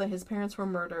Carol that his parents were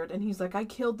murdered, and he's like, I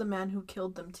killed the man who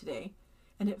killed them today,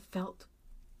 and it felt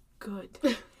good.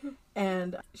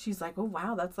 And she's like, oh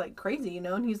wow, that's like crazy, you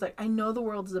know? And he's like, I know the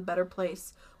world is a better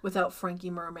place without Frankie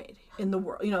Mermaid in the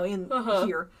world, you know, in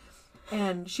here.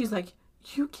 And she's like,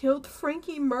 you killed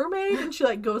Frankie Mermaid? And she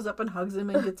like goes up and hugs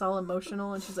him and gets all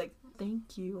emotional, and she's like,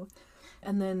 thank you.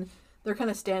 And then they're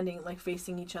kind of standing like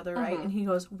facing each other, right? And he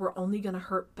goes, we're only gonna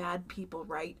hurt bad people,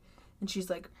 right? And she's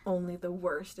like, only the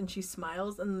worst. And she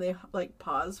smiles, and they like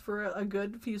pause for a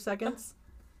good few seconds,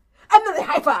 and then they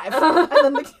high five.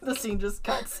 And then the scene just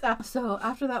cuts. So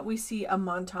after that, we see a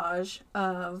montage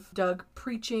of Doug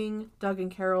preaching, Doug and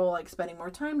Carol like spending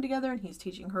more time together, and he's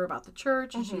teaching her about the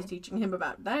church, and she's teaching him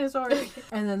about dinosaurs.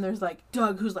 And then there's like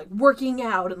Doug who's like working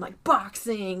out and like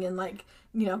boxing and like,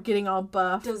 you know, getting all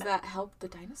buff. Does that help the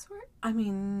dinosaur? I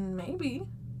mean, maybe.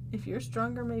 If you're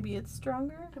stronger, maybe it's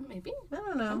stronger. Maybe. I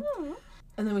don't know.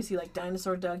 And then we see like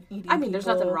dinosaur Doug eating there's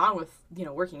nothing wrong with, you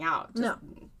know, working out.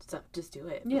 Just do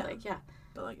it. Yeah. But, like, yeah.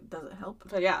 But like, does it help?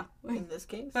 But yeah. In this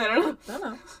case? I don't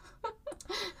know.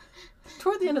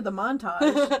 toward the end of the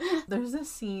montage, there's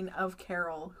this scene of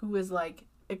Carol who is like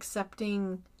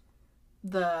accepting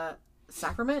the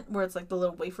sacrament where it's like the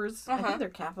little wafers. I think they're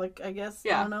Catholic, I guess.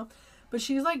 Yeah. I don't know. But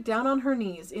she's like down on her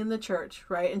knees in the church,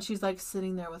 right? And she's like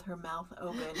sitting there with her mouth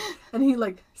open. And he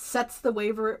like sets the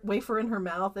wafer in her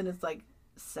mouth and it's like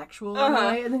sexual,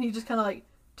 right? And then he just kind of like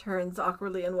turns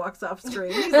awkwardly and walks off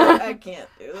screen. He's like, I can't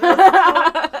do this.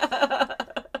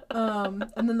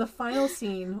 And then the final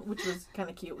scene, which was kind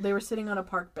of cute, they were sitting on a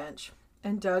park bench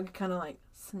and Doug kind of like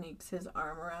sneaks his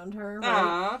arm around her,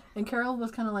 right? And Carol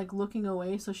was kind of like looking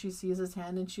away so she sees his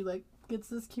hand and she like gets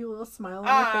this cute little smile on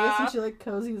her face and she like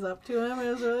cozies up to him and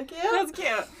it was really cute. That's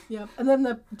cute. Yep. And then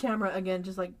the camera again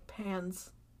just like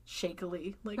pans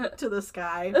shakily like to the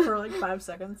sky for like 5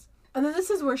 seconds. And then this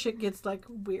is where shit gets like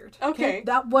weird. Okay.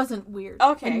 That wasn't weird.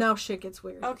 Okay. And now shit gets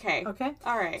weird. Okay. Okay?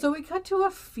 All right. So we cut to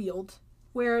a field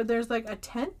where there's like a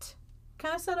tent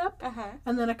kind of set up.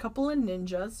 And then a couple of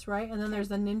ninjas, right? And then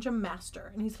there's a ninja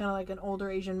master. And he's kind of like an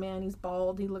older Asian man. He's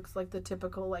bald. He looks like the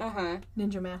typical like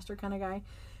ninja master kind of guy.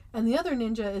 And the other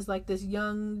ninja is like this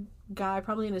young guy,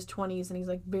 probably in his 20s, and he's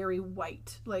like very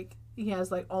white. Like he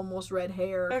has like almost red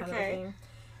hair kind of thing.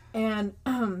 And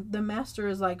the master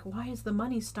is like, why has the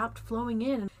money stopped flowing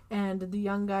in? And the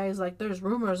young guy is like, there's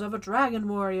rumors of a dragon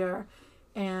warrior.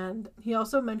 And he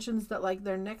also mentions that like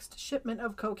their next shipment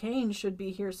of cocaine should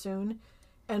be here soon.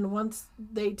 And once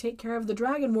they take care of the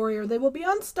dragon warrior, they will be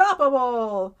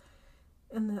unstoppable.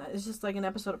 And it's just like an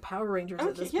episode of Power Rangers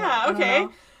at this point. Yeah, okay.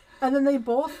 And then they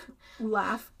both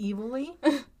laugh evilly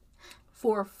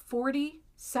for 40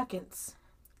 seconds.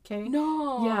 Okay?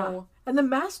 No. Yeah. And the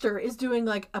master is doing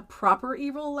like a proper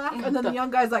evil laugh. And then the young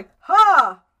guy's like,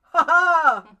 ha! Ha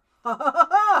ha! Ha ha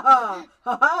ha!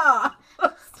 Ha ha!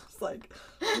 It's just like,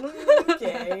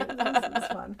 okay. This is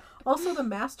fun. Also, the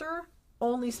master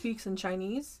only speaks in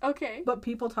Chinese. Okay. But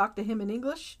people talk to him in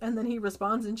English, and then he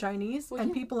responds in Chinese,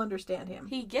 and people understand him.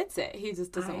 He gets it. He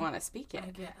just doesn't want to speak it. I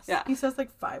guess. Yeah. He says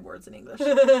like 5 words in English.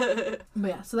 But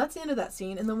yeah, so that's the end of that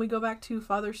scene, and then we go back to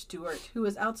Father Stewart, who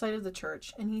is outside of the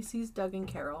church, and he sees Doug and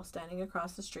Carol standing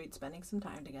across the street, spending some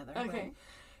time together. Okay. Right?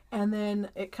 And then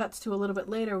it cuts to a little bit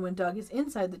later when Doug is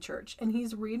inside the church, and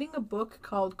he's reading a book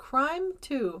called Crime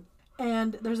 2.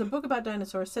 And there's a book about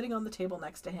dinosaurs sitting on the table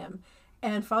next to him.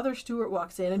 And Father Stewart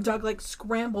walks in, and Doug, like,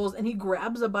 scrambles, and he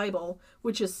grabs a Bible,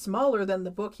 which is smaller than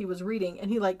the book he was reading, and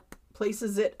he, like,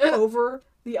 places it over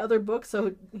the other book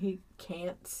so he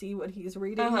can't see what he's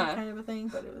reading, kind of a thing.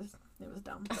 But it was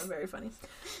dumb. So very funny.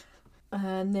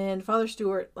 And then Father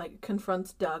Stewart, like,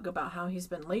 confronts Doug about how he's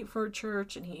been late for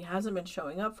church, and he hasn't been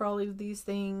showing up for all of these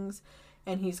things,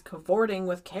 and he's cavorting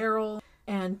with Carol.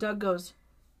 And Doug goes,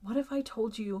 what if I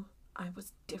told you I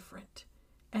was different?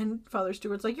 And Father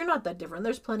Stewart's like, you're not that different.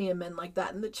 There's plenty of men like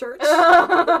that in the church.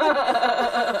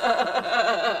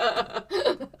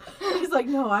 He's like,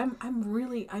 no, I'm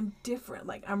different.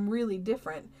 Like, I'm really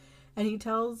different. And he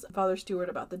tells Father Stewart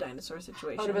about the dinosaur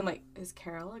situation. I would have been like, is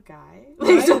Carol a guy?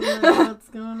 Right? Like, what's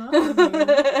going on here?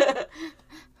 But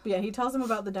yeah, he tells him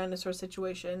about the dinosaur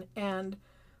situation. And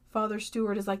Father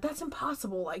Stewart is like, that's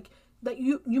impossible. Like, that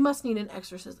you must need an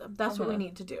exorcism. That's what we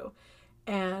need to do.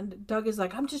 And Doug is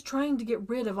like, I'm just trying to get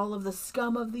rid of all of the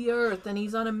scum of the earth, and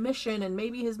he's on a mission, and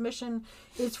maybe his mission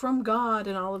is from God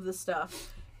and all of this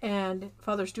stuff. And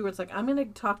Father Stewart's like, I'm going to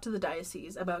talk to the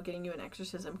diocese about getting you an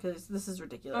exorcism because this is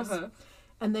ridiculous.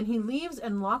 And then he leaves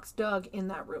and locks Doug in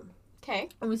that room. Okay.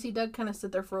 And we see Doug kind of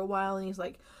sit there for a while, and he's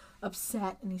like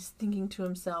upset, and he's thinking to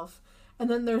himself. And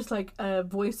then there's like a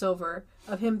voiceover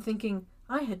of him thinking,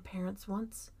 I had parents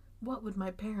once. What would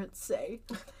my parents say?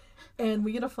 And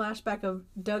we get a flashback of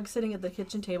Doug sitting at the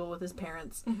kitchen table with his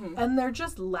parents. And they're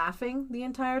just laughing the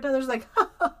entire time. There's like,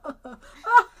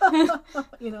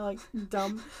 you know, like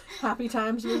dumb, happy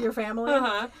times with your family.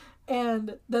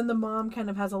 And then the mom kind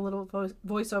of has a little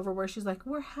voiceover where she's like,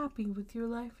 we're happy with your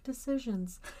life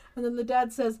decisions. And then the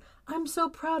dad says, I'm so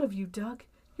proud of you, Doug.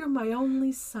 You're my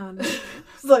only son.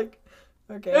 It's like,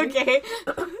 okay. Okay.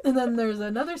 And then there's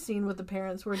another scene with the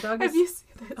parents where Doug is... Have you seen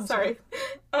that? Sorry.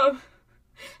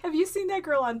 Have you seen that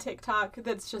girl on TikTok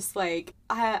that's just like,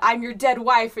 I'm your dead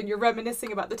wife, and you're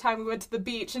reminiscing about the time we went to the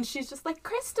beach, and she's just like,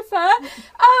 Christopher,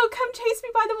 oh, come chase me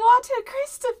by the water,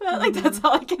 Christopher. Like, that's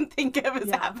all I can think of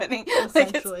is happening.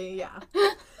 Essentially, yeah.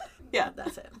 Yeah.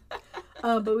 That's it.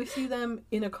 But we see them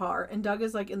in a car, and Doug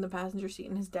is like in the passenger seat,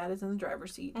 and his dad is in the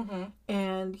driver's seat.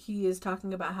 And he is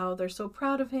talking about how they're so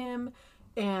proud of him.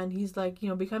 And he's like, you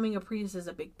know, becoming a priest is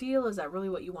a big deal. Is that really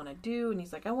what you want to do? And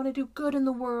he's like, I want to do good in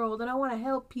the world, and I want to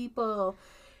help people.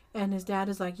 And his dad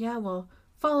is like, yeah, well,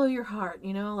 follow your heart,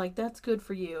 you know, like, that's good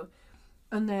for you.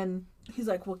 And then he's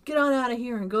like, well, get on out of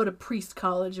here and go to priest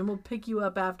college, and we'll pick you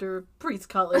up after priest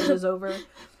college is over.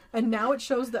 And now it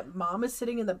shows that Mom is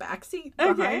sitting in the backseat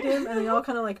behind him, and they all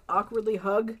kind of like awkwardly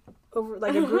hug over,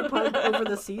 like a group hug over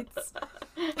the seats.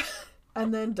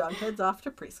 And then Doug heads off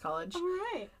to priest college. All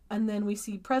right. And then we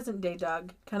see present day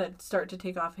Doug kind of start to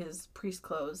take off his priest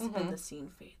clothes, and the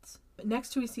scene fades.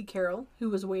 Next we see Carol, who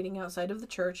was waiting outside of the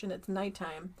church, and it's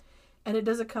nighttime. And it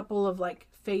does a couple of like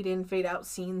fade in, fade out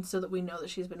scenes so that we know that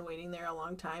she's been waiting there a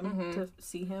long time to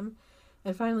see him.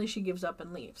 And finally she gives up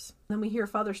and leaves. Then we hear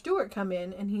Father Stewart come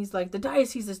in, and he's like, the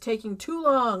diocese is taking too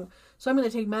long, so I'm going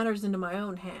to take matters into my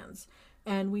own hands.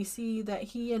 And we see that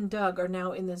he and Doug are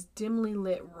now in this dimly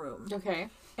lit room. Okay.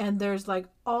 And there's like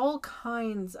all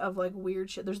kinds of like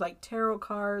weird shit. There's like tarot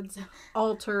cards,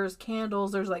 altars,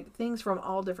 candles. There's like things from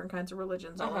all different kinds of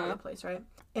religions all over the place, right?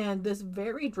 And this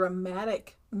very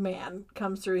dramatic man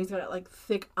comes through. He's got like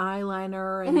thick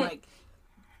eyeliner and like,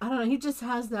 I don't know. He just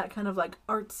has that kind of like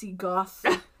artsy goth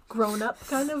grown up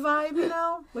kind of vibe, you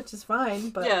know, which is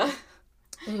fine. But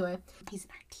anyway. He's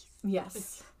an artist.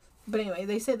 Yes. But anyway,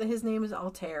 they say that his name is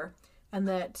Altair and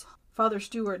that Father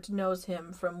Stewart knows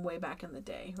him from way back in the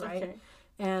day, right? Okay.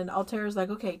 And Altair is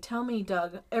like, okay, tell me,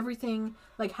 Doug, everything,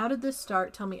 like, how did this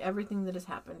start? Tell me everything that has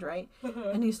happened, right?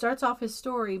 And he starts off his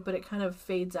story, but it kind of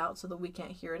fades out so that we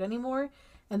can't hear it anymore.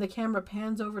 And the camera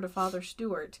pans over to Father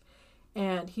Stewart,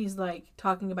 and he's, like,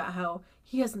 talking about how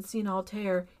he hasn't seen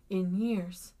Altair in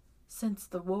years, since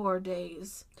the war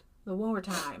days, the war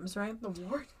times, right? The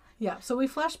war? Yeah, so we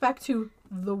flash back to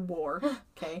the war,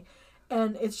 okay?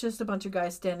 And it's just a bunch of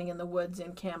guys standing in the woods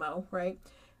in camo, right?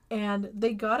 And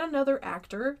they got another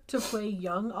actor to play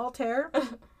young Altair.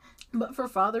 But for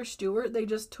Father Stewart, they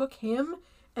just took him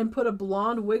and put a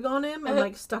blonde wig on him and,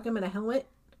 like, stuck him in a helmet.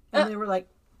 And they were like,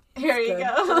 here you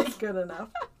go. That's good enough.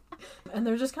 And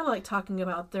they're just kind of, like, talking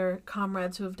about their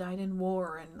comrades who have died in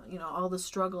war and, you know, all the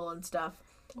struggle and stuff.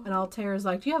 And Altair's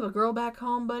like, do you have a girl back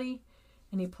home, buddy?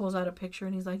 And he pulls out a picture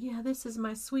and he's like, yeah, this is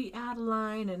my sweet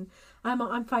Adeline and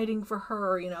I'm fighting for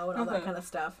her, you know, and all that kind of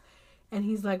stuff. And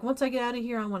he's like, once I get out of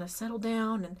here, I want to settle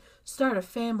down and start a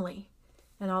family.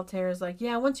 And Altair is like,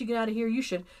 yeah, once you get out of here, you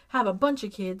should have a bunch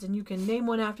of kids and you can name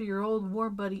one after your old war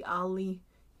buddy, Ali.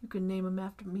 You can name him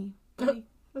after me, buddy.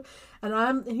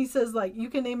 And he says, like, you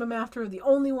can name him after the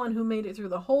only one who made it through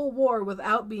the whole war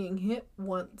without being hit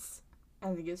once.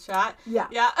 And he gets shot? Yeah.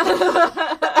 Yeah.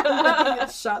 He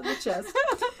gets shot in the chest.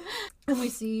 And we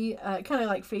see, it kind of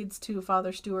like fades to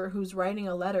Father Stewart, who's writing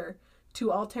a letter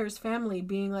to Altair's family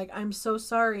being like, I'm so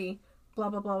sorry, blah,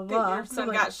 blah, blah, blah. Your son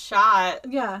like, got shot.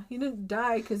 Yeah, he didn't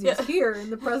die because he's here in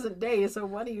the present day, so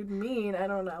what do you mean? I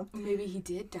don't know. Maybe he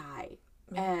did die.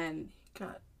 And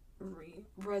got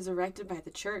resurrected by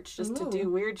the church just to do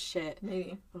weird shit.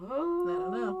 Maybe. Oh. I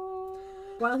don't know.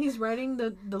 While he's writing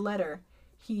the letter,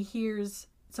 he hears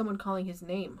someone calling his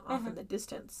name off in the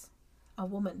distance. A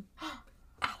woman.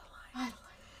 Adeline.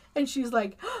 And she's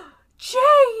like,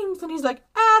 James! And he's like,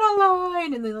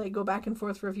 Adeline! And they like go back and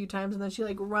forth for a few times, and then she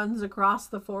like runs across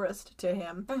the forest to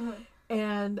him.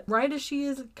 And right as she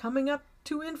is coming up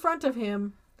to in front of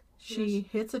him, she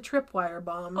hits a tripwire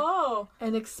bomb. Oh.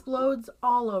 And explodes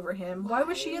all over him. Why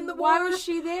was she in the war? Why was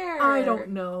she there? I don't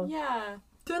know. Yeah.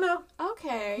 Don't know.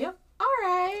 Okay. Yep. All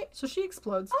right. So she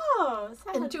explodes. Oh.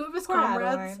 And two of his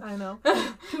comrades, I know,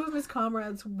 two of his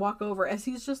comrades walk over as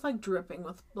he's just like dripping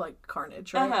with like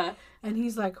carnage, right? And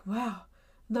he's like, wow,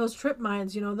 those trip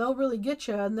mines, you know, they'll really get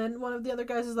you. And then one of the other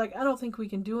guys is like, I don't think we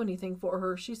can do anything for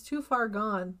her. She's too far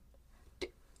gone.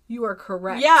 You are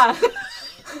correct. Yeah.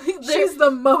 She's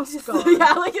the most gone.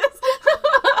 Yeah, like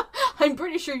I'm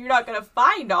pretty sure you're not gonna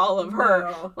find all of her.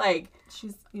 No. Like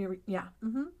yeah.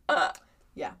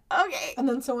 Yeah. Okay. And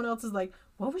then someone else is like,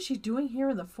 what was she doing here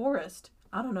in the forest?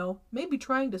 I don't know. Maybe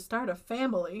trying to start a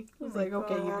family. He's like,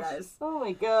 okay, you guys. Oh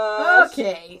my gosh.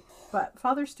 Okay. But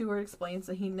Father Stewart explains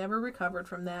that he never recovered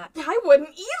from that. I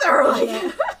wouldn't either.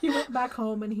 Like he went back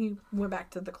home and he went back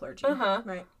to the clergy.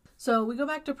 Right. So we go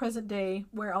back to present day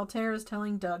where Altair is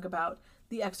telling Doug about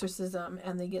the exorcism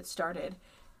and they get started.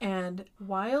 And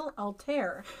while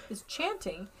Altair is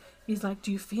chanting, he's like,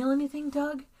 do you feel anything,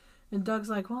 Doug? And Doug's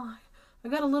like, well, I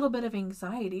got a little bit of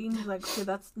anxiety. And he's like, okay,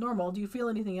 that's normal. Do you feel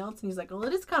anything else? And he's like, well,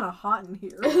 it is kind of hot in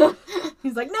here.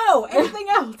 He's like, no, anything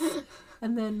else.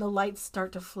 And then the lights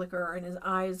start to flicker and his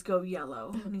eyes go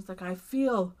yellow. And he's like, I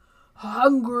feel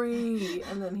hungry.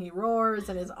 And then he roars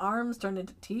and his arms turn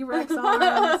into T-Rex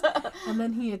arms. And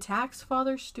then he attacks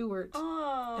Father Stewart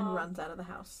and runs out of the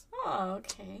house. Oh,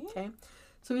 okay. Okay.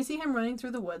 So we see him running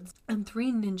through the woods and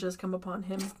 3 ninjas come upon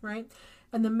him, right?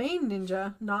 And the main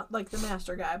ninja, not like the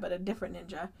master guy, but a different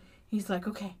ninja, he's like,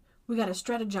 okay, we got to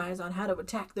strategize on how to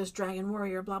attack this dragon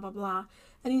warrior, blah, blah, blah.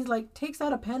 And he's like, takes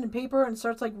out a pen and paper and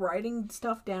starts like writing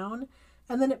stuff down.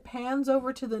 And then it pans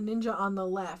over to the ninja on the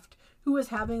left, who is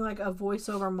having like a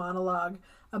voiceover monologue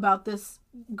about this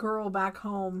girl back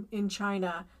home in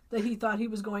China that he thought he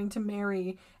was going to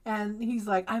marry. And he's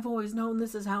like, I've always known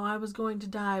this is how I was going to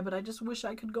die, but I just wish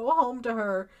I could go home to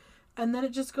her. And then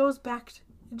it just goes back,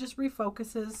 it just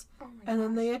refocuses, and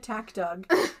then they attack Doug.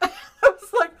 I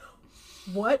was like,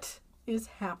 what is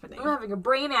happening? I'm having a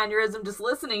brain aneurysm just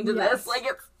listening to this. Like,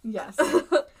 it's... Yes.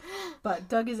 But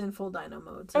Doug is in full dino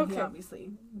mode, so he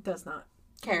obviously does not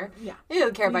care. Yeah. He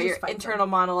doesn't care about your internal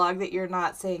monologue that you're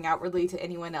not saying outwardly to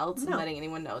anyone else and No. letting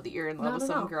anyone know that you're in love with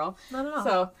some girl. Not at all.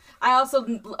 So I also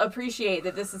appreciate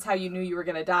that this is how you knew you were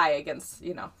going to die against,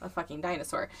 you know, a fucking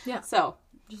dinosaur. Yeah. So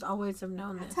just always have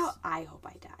known that's this. how I hope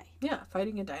I die. Yeah,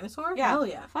 fighting a dinosaur? Yeah. Hell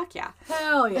yeah. Fuck yeah.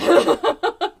 Hell yeah.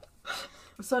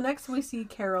 So next we see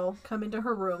Carol come into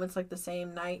her room. It's like the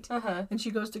same night. And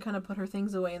she goes to kind of put her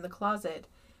things away in the closet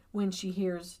when she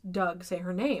hears Doug say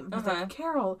her name. He's like,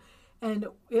 Carol. And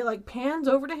it like pans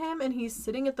over to him and he's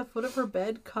sitting at the foot of her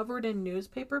bed covered in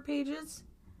newspaper pages.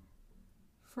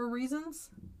 For reasons.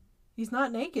 He's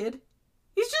not naked.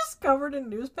 He's just covered in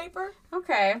newspaper.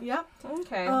 Okay. Yep.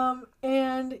 Okay.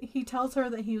 And he tells her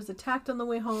that he was attacked on the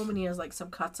way home and he has like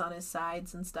some cuts on his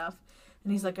sides and stuff.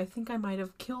 And he's like, I think I might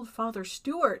have killed Father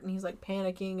Stewart. And he's like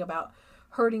panicking about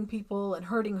hurting people and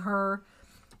hurting her.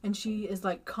 And she is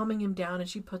like calming him down and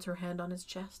she puts her hand on his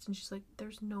chest and she's like,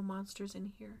 there's no monsters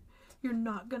in here. You're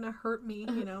not gonna hurt me,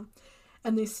 you know?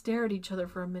 And they stare at each other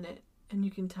for a minute and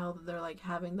you can tell that they're like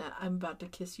having that I'm about to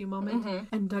kiss you moment.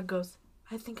 And Doug goes,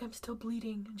 I think I'm still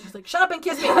bleeding. And she's like, shut up and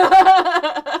kiss me. So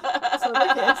they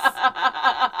kiss.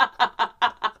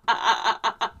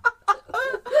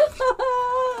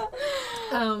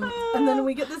 And then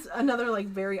we get this another like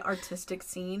very artistic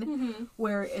scene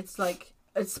where it's like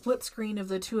a split screen of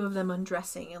the two of them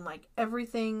undressing and like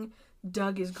everything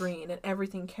Doug is green and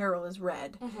everything Carol is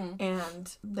red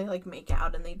and they like make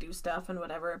out and they do stuff and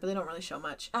whatever, but they don't really show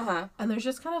much. And there's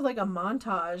just kind of like a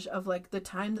montage of like the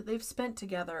time that they've spent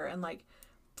together and like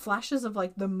flashes of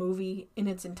like the movie in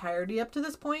its entirety up to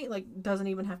this point, like doesn't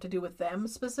even have to do with them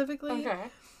specifically.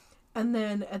 And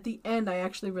then at the end I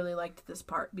actually really liked this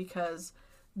part because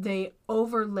they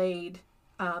overlaid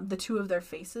the two of their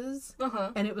faces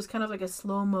and it was kind of like a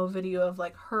slow-mo video of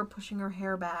like her pushing her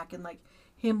hair back and like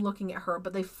him looking at her,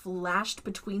 but they flashed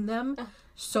between them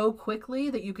so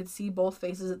quickly that you could see both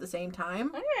faces at the same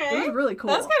time. It was really cool.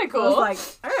 That's kind of cool. I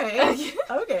was like, all right,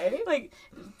 okay. Like,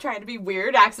 trying to be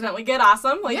weird, accidentally get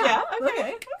awesome. Like, yeah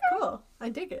okay. Cool. I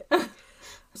dig it.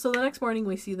 So the next morning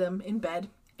we see them in bed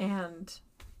and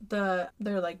they're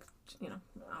like, you know,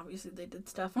 obviously they did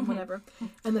stuff and whatever.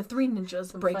 And the three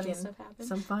ninjas break in.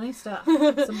 Some funny stuff.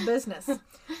 Some business.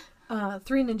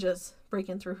 Three ninjas break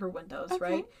in through her windows,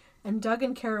 right? And Doug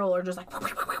and Carol are just like,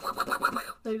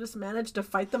 they just manage to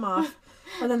fight them off.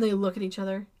 And then they look at each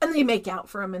other and they make out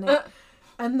for a minute.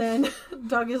 And then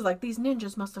Doug is like, these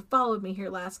ninjas must have followed me here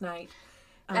last night.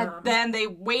 And then they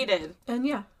waited. And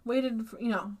yeah, waited, for, you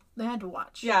know, they had to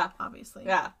watch. Yeah. Obviously.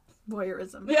 Yeah.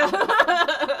 Voyeurism.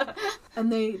 Yeah.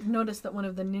 And they notice that one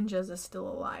of the ninjas is still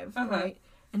alive, right?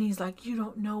 And he's like, you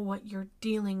don't know what you're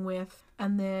dealing with.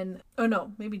 And then, oh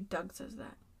no, maybe Doug says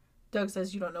that. Doug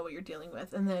says, you don't know what you're dealing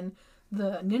with. And then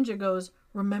the ninja goes,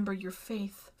 remember your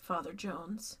faith, Father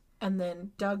Jones. And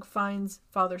then Doug finds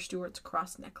Father Stewart's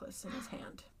cross necklace in his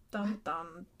hand. Dun,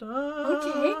 dun,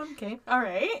 dun. Okay. All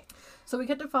right. So we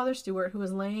get to Father Stewart, who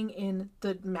is laying in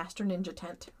the Master Ninja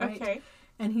tent, right? Okay.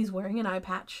 And he's wearing an eye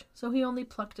patch, so he only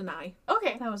plucked an eye.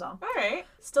 Okay. That was all. All right.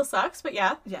 Still sucks, but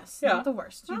yeah. Yes. Yeah. Not the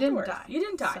worst. You Not didn't the worst. die. You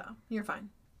didn't die. So you're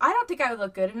fine. I don't think I would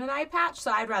look good in an eye patch, so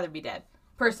I'd rather be dead.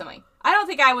 Personally. I don't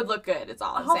think I would look good, is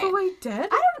all I'm saying. All the way dead?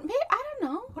 I don't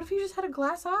know. What if you just had a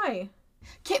glass eye?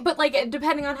 But, like,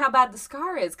 depending on how bad the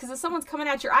scar is. Because if someone's coming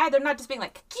at your eye, they're not just being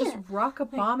like, Just rock a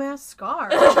bomb-ass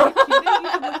scar. Are you kidding?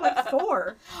 You could look like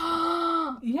Thor.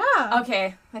 Yeah.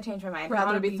 Okay, I changed my mind. I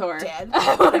Rather want to be Thor. Dead.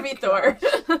 I want to be Thor.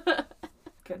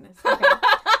 Goodness. Okay.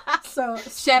 So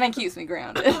Shannon keeps me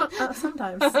grounded.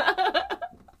 sometimes.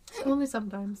 Only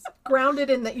sometimes. Grounded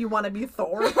in that you want to be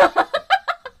Thor.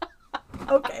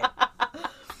 Okay.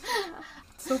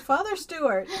 So Father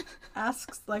Stewart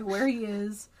asks like where he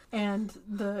is, and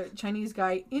the Chinese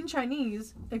guy in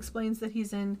Chinese explains that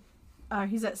he's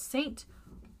at Saint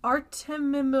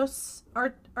Artemimus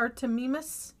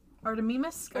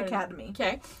Academy.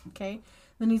 Okay. Okay.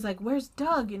 Then he's like, where's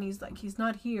Doug? And he's like, he's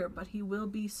not here, but he will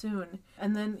be soon.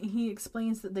 And then he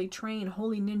explains that they train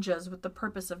holy ninjas with the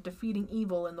purpose of defeating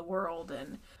evil in the world.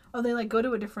 And, they like go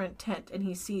to a different tent and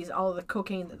he sees all of the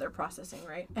cocaine that they're processing,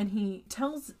 right? And he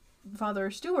tells Father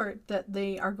Stewart that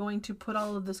they are going to put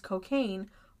all of this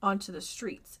cocaine onto the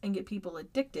streets and get people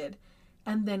addicted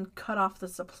and then cut off the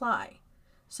supply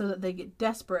so that they get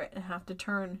desperate and have to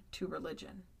turn to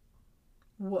religion.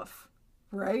 Woof.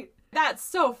 Right? That's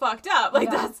so fucked up. Like,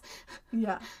 that's...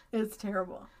 Yeah, it's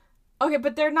terrible. Okay,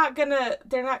 but they're gonna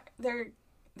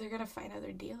find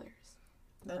other dealers.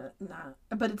 Nah.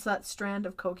 But it's that strand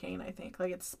of cocaine, I think.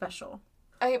 Like, it's special.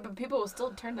 Okay, but people will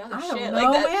still turn to other shit.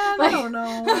 I don't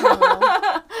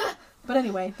know. But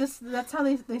anyway, that's how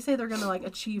they say they're going to, like,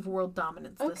 achieve world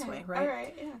dominance this way, right? All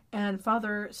right, yeah. And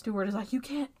Father Stewart is like, you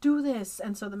can't do this.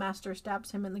 And so the master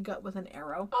stabs him in the gut with an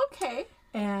arrow. Okay.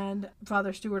 And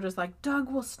Father Stewart is like,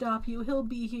 Doug will stop you. He'll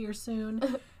be here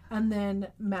soon. And then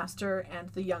Master and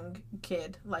the young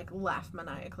kid, like, laugh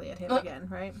maniacally at him again,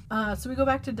 right? So we go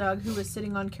back to Doug, who is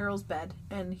sitting on Carol's bed,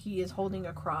 and he is holding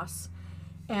a cross.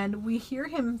 And we hear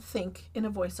him think in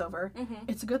a voiceover,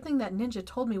 it's a good thing that ninja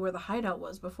told me where the hideout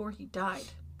was before he died.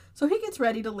 So he gets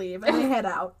ready to leave, and they head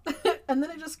out. And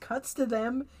then it just cuts to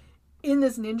them in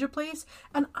this ninja place.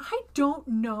 And I don't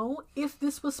know if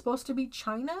this was supposed to be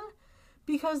China,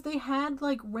 because they had,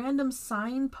 like, random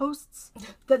signposts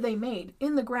that they made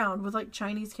in the ground with, like,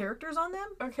 Chinese characters on them.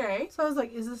 Okay. So I was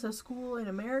like, is this a school in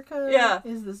America? Yeah.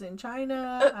 Is this in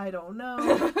China? I don't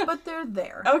know. But they're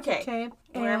there. Okay.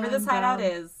 Wherever this hideout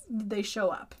is. They show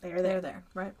up. They're there,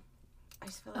 right? I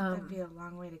just feel like that'd be a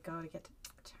long way to go to get to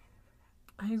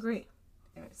China. I agree.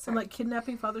 Anyway, so, like,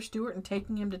 kidnapping Father Stewart and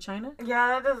taking him to China?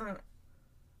 Yeah, that doesn't...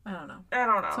 I don't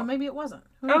know. So maybe it wasn't.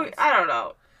 I don't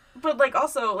know. But, like,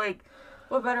 also, like...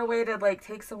 What better way to, like,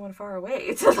 take someone far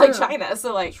away to, like, China?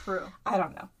 So, like... True. I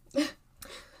don't know.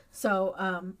 So,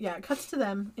 it cuts to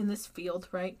them in this field,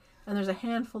 right? And there's a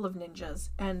handful of ninjas.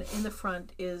 And in the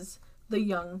front is the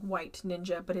young white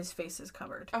ninja, but his face is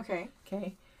covered. Okay.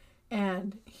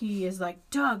 And he is like,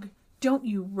 Doug, don't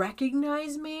you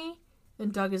recognize me?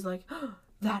 And Doug is like, oh,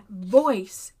 that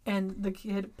voice. And the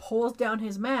kid pulls down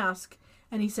his mask,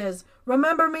 and he says,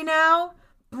 remember me now,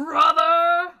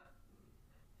 brother?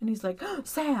 And he's like, oh,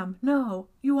 Sam, no,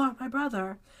 you aren't my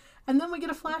brother. And then we get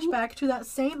a flashback to that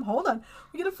same,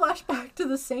 we get a flashback to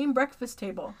the same breakfast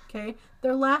table, okay?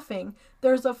 They're laughing.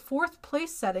 There's a fourth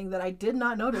place setting that I did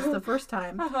not notice the first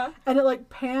time. And it, like,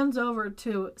 pans over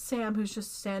to Sam, who's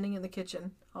just standing in the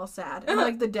kitchen, all sad. And,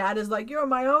 like, the dad is like, you're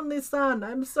my only son.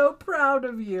 I'm so proud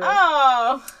of you.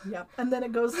 Oh. Yep. And then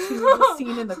it goes to the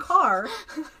scene in the car.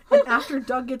 And after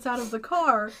Doug gets out of the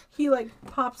car, he, like,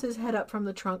 pops his head up from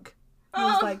the trunk. He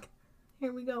was like,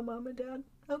 here we go, Mom and Dad.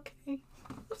 Okay.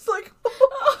 It's like,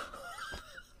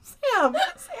 Sam.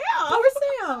 Poor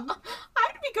Sam.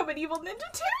 I'd become an evil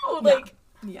ninja too. Like,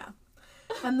 yeah.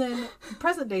 And then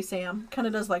present day Sam kind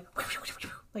of does like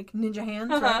ninja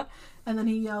hands, right? And then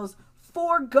he yells,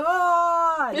 for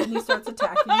God! And he starts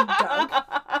attacking Doug.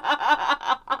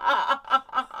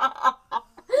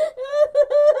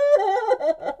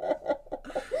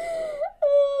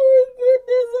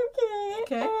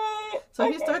 Okay. So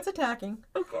he starts attacking.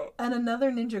 Okay. And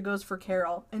another ninja goes for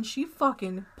Carol. And she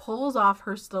fucking pulls off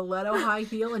her stiletto high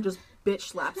heel and just bitch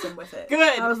slaps him with it.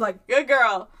 Good. I was like, good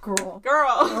girl.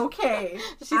 Girl. Okay.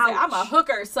 She's like, I'm a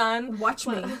hooker, son. Watch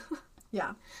me.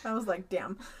 Yeah. I was like,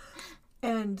 damn.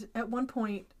 And at one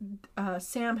point,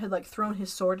 Sam had, like, thrown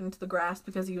his sword into the grass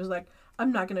because he was like,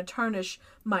 I'm not going to tarnish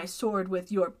my sword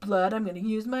with your blood. I'm going to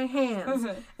use my hands.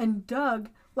 And Doug,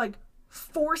 like,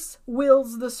 force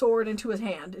wills the sword into his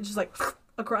hand. It's just like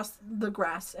across the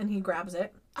grass, and he grabs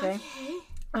it. Okay.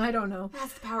 I don't know.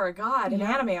 That's the power of God and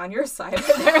anime on your side.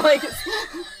 They're like,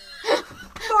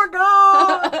 for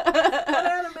God,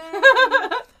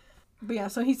 anime. But yeah,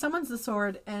 so he summons the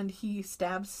sword and he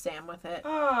stabs Sam with it,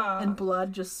 and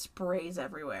blood just sprays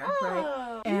everywhere.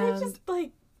 Right? And you just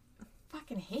like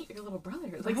fucking hate your little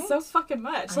brother like so fucking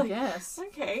much. Like, yes.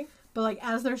 Okay. But, like,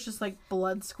 as there's just, like,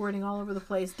 blood squirting all over the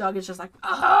place, Doug is just like,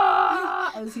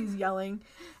 as he's yelling.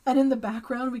 And in the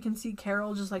background, we can see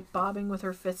Carol just, like, bobbing with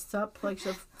her fists up, like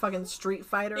she's a fucking Street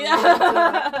Fighter to,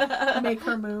 like, make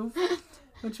her move,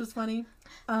 which was funny.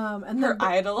 And her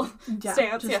idol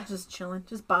stance, just chilling,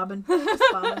 just bobbing.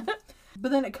 But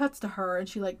then it cuts to her, and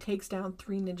she, like, takes down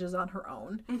 3 ninjas on her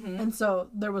own. And so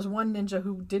there was one ninja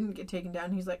who didn't get taken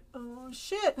down. He's like, oh,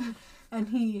 shit. And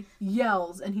he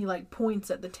yells, and he, like, points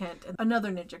at the tent. And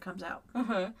another ninja comes out.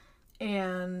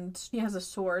 And he has a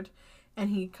sword, and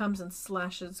he comes and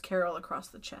slashes Carol across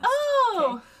the chest.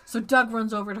 Oh. Okay. So Doug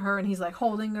runs over to her and he's like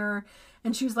holding her,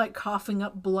 and she's like coughing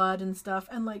up blood and stuff,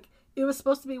 and like it was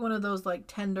supposed to be one of those like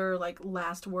tender like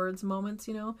last words moments,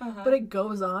 you know, but it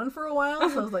goes on for a while,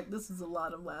 so I was like, this is a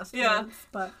lot of last words.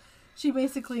 But she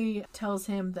basically tells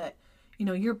him that, you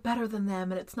know, you're better than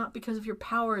them, and it's not because of your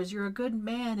powers, you're a good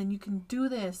man and you can do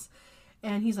this.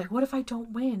 And he's like, what if I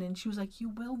don't win? And she was like, you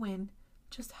will win,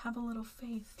 just have a little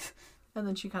faith. And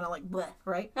then she kind of like, bleh,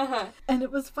 right? And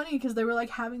it was funny because they were like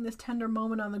having this tender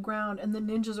moment on the ground, and the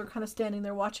ninjas are kind of standing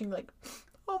there watching like,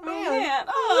 oh man.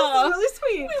 Oh, this is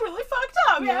really sweet. We really fucked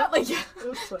up. Yeah. Like, It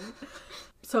was funny.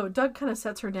 So Doug kind of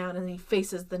sets her down and he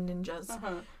faces the ninjas.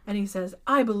 And he says,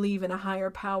 I believe in a higher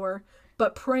power,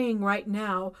 but praying right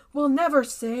now will never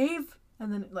save.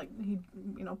 And then like he,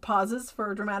 you know, pauses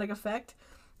for dramatic effect.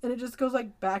 And it just goes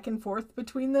like back and forth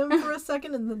between them for a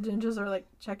second. And the ninjas are like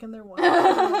checking their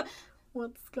watch.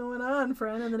 What's going on,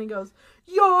 friend? And then he goes,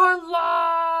 your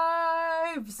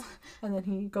lives! And then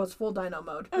he goes full dino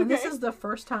mode. And this is the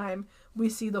first time we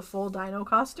see the full dino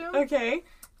costume. Okay.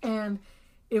 And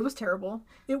it was terrible.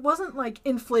 It wasn't like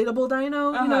inflatable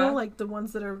dino, you know, like the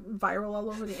ones that are viral all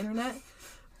over the internet.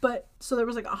 But, so there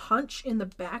was like a hunch in the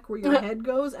back where your head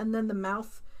goes, and then the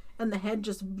mouth and the head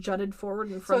just jutted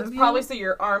forward in front of you. So it's probably so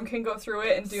your arm can go through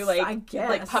it and do like, I guess.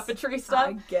 like puppetry stuff?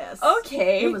 I guess.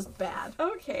 Okay. It was bad.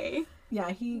 Okay. Yeah,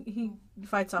 he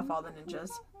fights off all the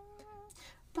ninjas.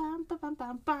 Bum, ba, bum,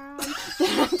 bum, bum.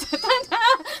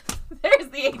 There's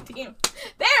the 18.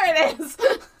 There it is.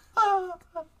 I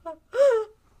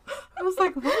was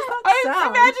like, what is that I was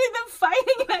sound? imagining them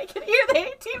fighting and I could hear the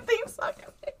 18 theme song.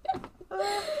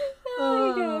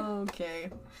 Okay.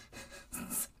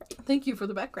 Thank you for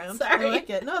the background. Sorry. I like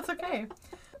it. No, it's okay.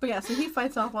 But yeah, so he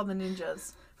fights off all the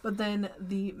ninjas. But then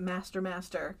the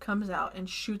master comes out and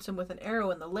shoots him with an arrow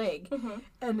in the leg.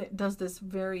 And it does this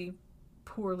very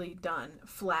poorly done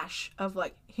flash of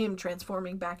like him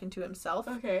transforming back into himself.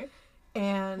 Okay.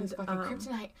 And It's fucking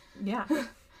kryptonite. Yeah.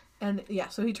 And yeah,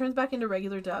 so he turns back into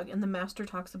regular Doug, and the master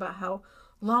talks about how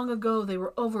long ago they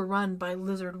were overrun by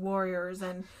lizard warriors,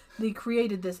 and they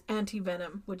created this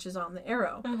anti-venom, which is on the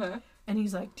arrow. And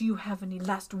he's like, do you have any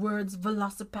last words,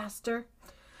 VelociPastor?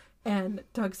 And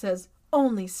Doug says,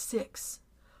 only 6.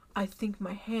 I think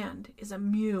my hand is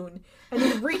immune. And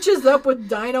he reaches up with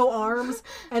dino arms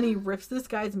and he rips this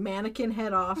guy's mannequin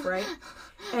head off, right?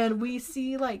 And we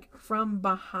see, like, from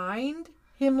behind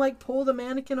him, like, pull the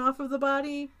mannequin off of the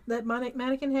body, that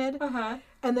mannequin head.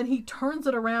 And then he turns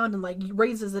it around and, like,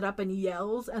 raises it up and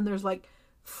yells. And there's, like,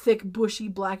 thick, bushy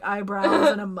black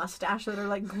eyebrows and a mustache that are,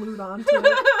 like, glued onto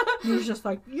it. And he's just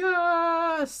like,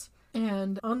 yes!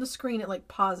 And on the screen, it like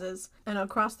pauses, and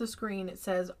across the screen it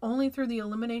says, only through the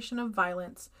elimination of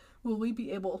violence will we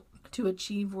be able to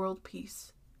achieve world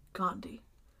peace. Gandhi.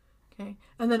 Okay.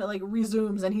 And then it like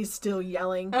resumes, and he's still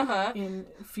yelling in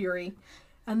fury.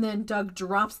 And then Doug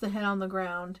drops the head on the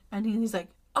ground, and he's like,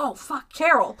 oh, fuck,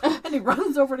 Carol. And he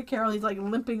runs over to Carol. He's like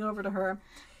limping over to her.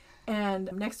 And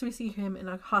next we see him in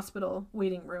a hospital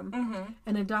waiting room.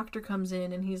 And a doctor comes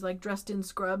in, and he's like dressed in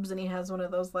scrubs, and he has one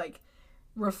of those like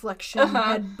reflection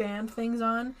headband things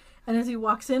on, and as he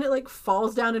walks in, it like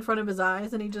falls down in front of his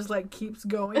eyes, and he just like keeps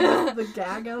going with the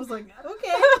gag. I was like,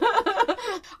 okay.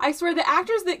 I swear, the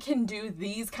actors that can do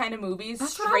these kind of movies,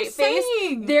 That's straight face,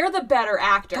 they're the better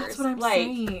actors. That's what I'm like,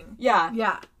 saying.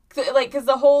 Yeah. Like, because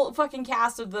the whole fucking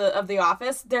cast of the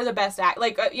Office, they're the best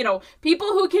like, you know, people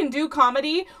who can do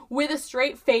comedy with a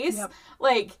straight face,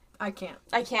 like, I can't.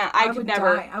 I could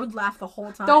never. Die. I would laugh the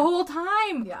whole time. The whole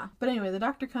time. Yeah. But anyway, the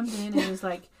doctor comes in and he's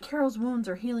like, Carol's wounds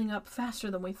are healing up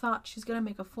faster than we thought. She's going to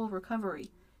make a full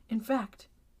recovery. In fact,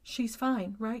 she's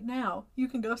fine right now. You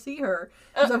can go see her.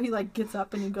 So he like gets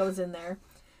up and he goes in there.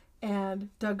 And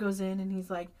Doug goes in and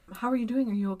he's like, how are you doing?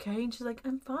 Are you okay? And she's like,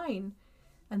 I'm fine.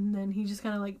 And then he just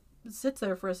kind of like sits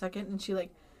there for a second, and she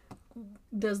like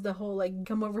does the whole like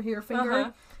come over here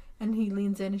finger. And he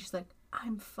leans in and she's like,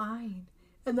 I'm fine.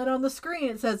 And then on the screen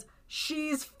it says,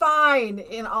 she's fine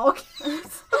in all caps.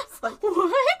 I was like,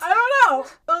 what? I don't know.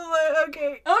 I was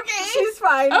like, okay. She's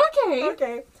fine.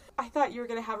 Okay. I thought you were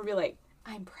going to have her be like,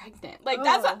 I'm pregnant. Like,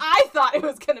 that's what I thought it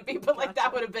was going to be, but like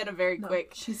that would have been a very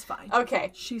quick. She's fine.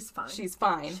 Okay. She's fine. She's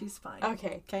fine. She's fine.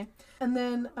 Okay. And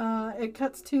then it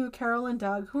cuts to Carol and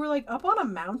Doug, who are like up on a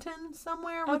mountain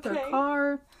somewhere with their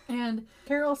car. And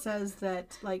Carol says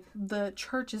that like the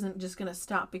church isn't just going to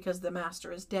stop because the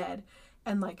master is dead.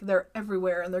 And, like, they're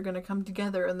everywhere, and they're going to come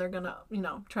together, and they're going to, you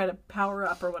know, try to power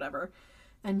up or whatever.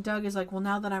 And Doug is like, well,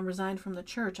 now that I'm resigned from the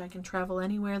church, I can travel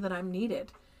anywhere that I'm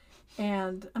needed.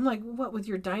 And I'm like, what, with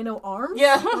your dino arms?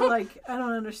 Yeah. Or, like, I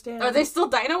don't understand. Are they still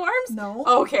dino arms? No.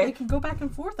 Oh, okay. They can go back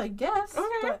and forth, I guess. Okay.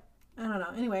 But I don't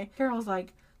know. Anyway, Carol's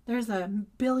like, there's a $1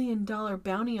 billion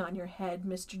bounty on your head,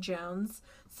 Mr. Jones.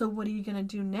 So what are you going to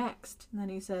do next? And then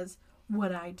he says,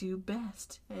 what I do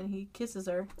best. And he kisses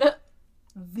her.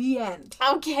 The end.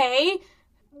 Okay.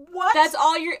 What? That's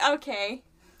all you're... Okay.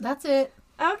 That's it.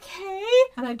 Okay.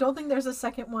 And I don't think there's a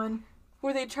second one.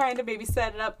 Were they trying to maybe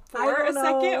set it up I for don't a know.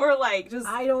 second? Or like just...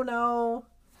 I don't know.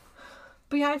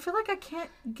 But yeah, I feel like I can't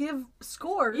give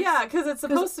scores. Yeah, because it's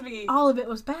supposed to be... All of it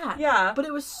was bad. Yeah. But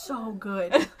it was so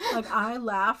good. Like, I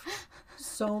laughed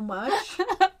so much.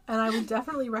 And I would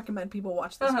definitely recommend people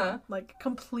watch this one. Like,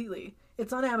 completely.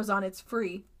 It's on Amazon. It's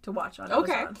free to watch on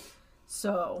Amazon.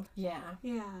 So, yeah.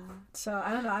 Yeah. So,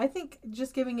 I don't know. I think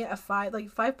just giving it a 5,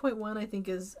 like 5.1, I think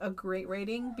is a great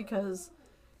rating because,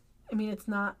 I mean, it's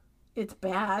not... It's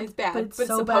bad. It's bad. But it's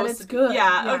so bad it's good.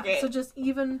 Yeah, okay. So just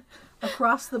even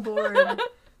across the board,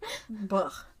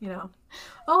 you know.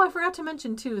 Oh, I forgot to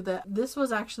mention, too, that this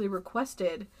was actually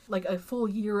requested, like, a full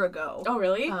year ago. Oh,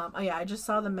 really? Yeah, I just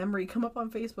saw the memory come up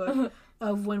on Facebook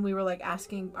of when we were, like,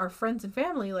 asking our friends and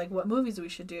family, like, what movies we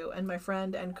should do. And my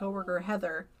friend and coworker,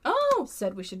 Heather,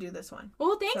 said we should do this one.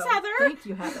 Well, thanks, Heather. Thank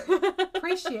you, Heather.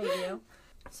 Appreciate you.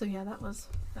 So, yeah, that was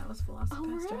VelociPastor. All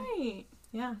right.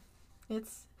 Yeah.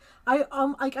 It's...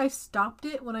 I stopped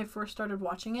it when I first started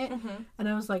watching it, and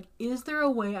I was like, is there a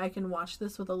way I can watch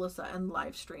this with Alyssa and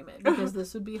live stream it? Because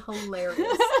this would be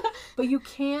hilarious. But you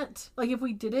can't, like, if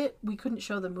we did it, we couldn't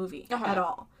show the movie at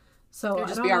all. So it would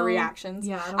just be our reactions.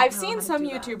 Yeah, I've seen some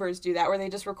YouTubers do that where they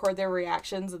just record their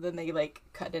reactions and then they like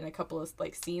cut in a couple of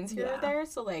like scenes here or there.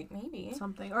 So like maybe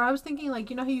something. Or I was thinking like,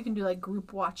 you know how you can do like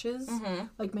group watches?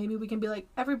 Like maybe we can be like,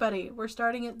 everybody, we're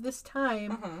starting at this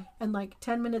time, and like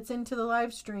 10 minutes into the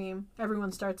live stream,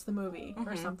 everyone starts the movie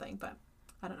or something. But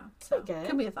I don't know. So good.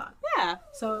 Could be a thought. Yeah.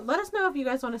 So let us know if you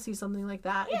guys want to see something like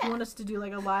that. Yeah. If you want us to do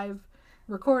like a live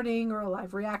recording or a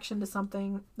live reaction to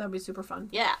something, that'd be super fun.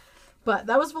 Yeah. But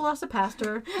that was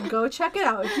VelociPastor. Go check it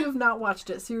out. If you have not watched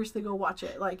it, seriously go watch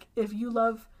it. Like, if you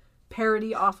love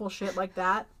parody awful shit like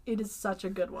that, it is such a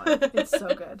good one. It's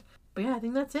so good. But yeah, I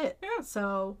think that's it. Yeah.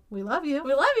 So, we love you.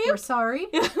 We love you. We're sorry.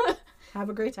 Have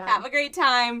a great time. Have a great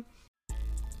time.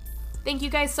 Thank you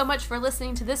guys so much for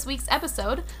listening to this week's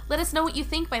episode. Let us know what you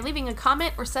think by leaving a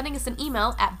comment or sending us an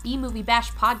email at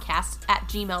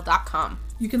bmoviebashpodcast@gmail.com.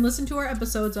 You can listen to our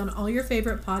episodes on all your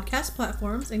favorite podcast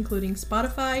platforms, including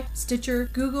Spotify, Stitcher,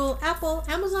 Google, Apple,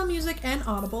 Amazon Music, and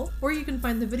Audible, or you can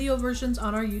find the video versions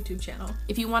on our YouTube channel.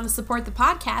 If you want to support the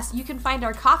podcast, you can find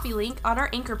our Ko-fi link on our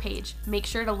Anchor page. Make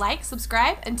sure to like,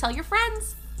 subscribe, and tell your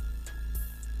friends.